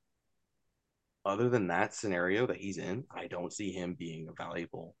time. Other than that scenario that he's in, I don't see him being a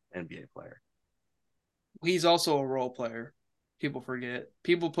valuable NBA player. he's also a role player. People forget.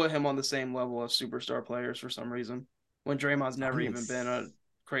 People put him on the same level as superstar players for some reason. When Draymond's I never mean, even been a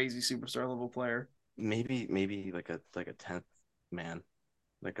crazy superstar level player. maybe like a 10th man,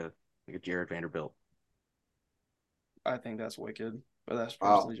 like a Jared Vanderbilt. I think that's wicked, but that's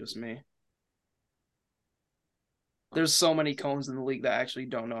Wow. personally just me. There's so many cones in the league that actually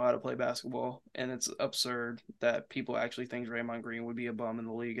don't know how to play basketball, and it's absurd that people actually think Draymond Green would be a bum in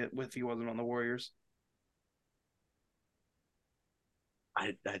the league if he wasn't on the Warriors.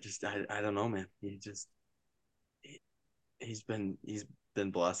 I don't know, man. He's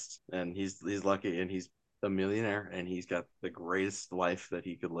been blessed and he's lucky and he's a millionaire and he's got the greatest life that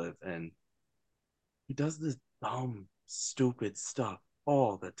he could live and he does this dumb stupid stuff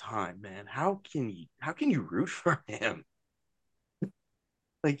all the time, man. How can you root for him?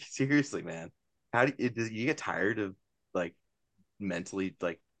 Like seriously, man. Does you get tired of like mentally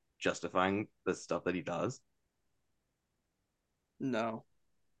like justifying the stuff that he does? No.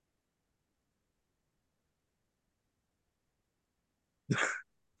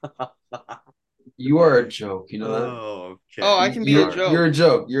 You are a joke, you know that? Oh, Oh, I okay. can be a You're joke. a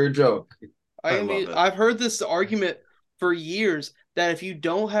joke. You're a joke. I I can love be. it. I've heard this argument for years that if you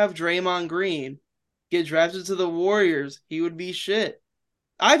don't have Draymond Green get drafted to the Warriors, he would be shit.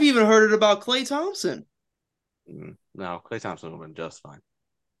 I've even heard it about Klay Thompson. No, Clay Thompson would have been just fine.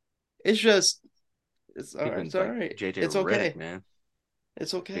 It's just, it's all right. Even It's all like right. JJ It's Redick, okay. man.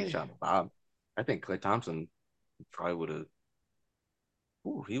 It's Big okay. shot to Bob. I think Clay Thompson probably would have.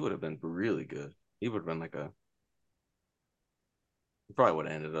 Ooh, he would have been really good. He would have been like a. He probably would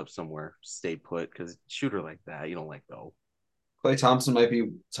have ended up somewhere, stay put, because shooter like that, you don't let go. Klay Thompson might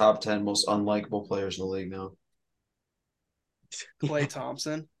be top 10 most unlikable players in the league now. Klay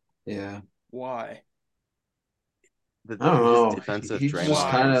Thompson. Yeah. Why? I don't His know. defensive He's just Draymond Why?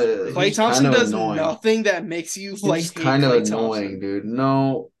 kind was of Klay he's crazy. kind Thompson of does annoying. nothing that makes you He's like just hate kind of Klay annoying, Thompson. dude.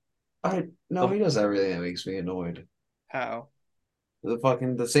 No, I no, The he does everything that makes me annoyed. How?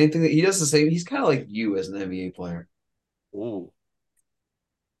 The same thing that he does the same. He's kind of like you as an NBA player. ooh,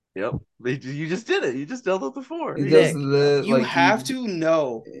 Yep. You just did it. You just dealt with the four. He does Nick, the you like have he to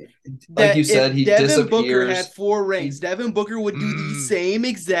know like you that said, if he Devin Booker had disappears. 4 rings, He Devin Booker would do the same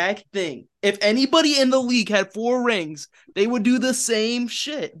exact thing. If anybody in the league had 4 rings, they would do the same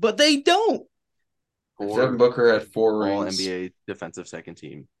shit, but they don't. if Devin Four Booker had four all rings. NBA defensive second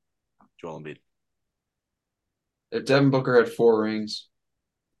team. Joel Embiid. If Devin Booker had 4 rings,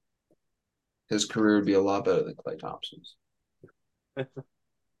 his career would be a lot better than Klay Thompson's.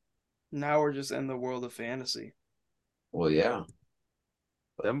 Now we're just in the world of fantasy. Well, yeah.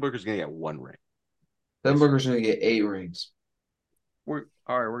 Devin Booker's gonna get 1 ring. Devin Booker's gonna get 8 rings. We're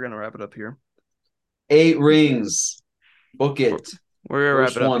all right. We're gonna wrap it up here. 8 rings. Book We're, it. we're gonna wrap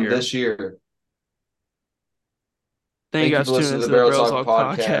First it up one here. this year. Thank you Thank you guys for for tuning listening to into the the Barrel Barrel Talk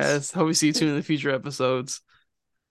Talk podcast. podcast. Hope we see you tune in the future episodes.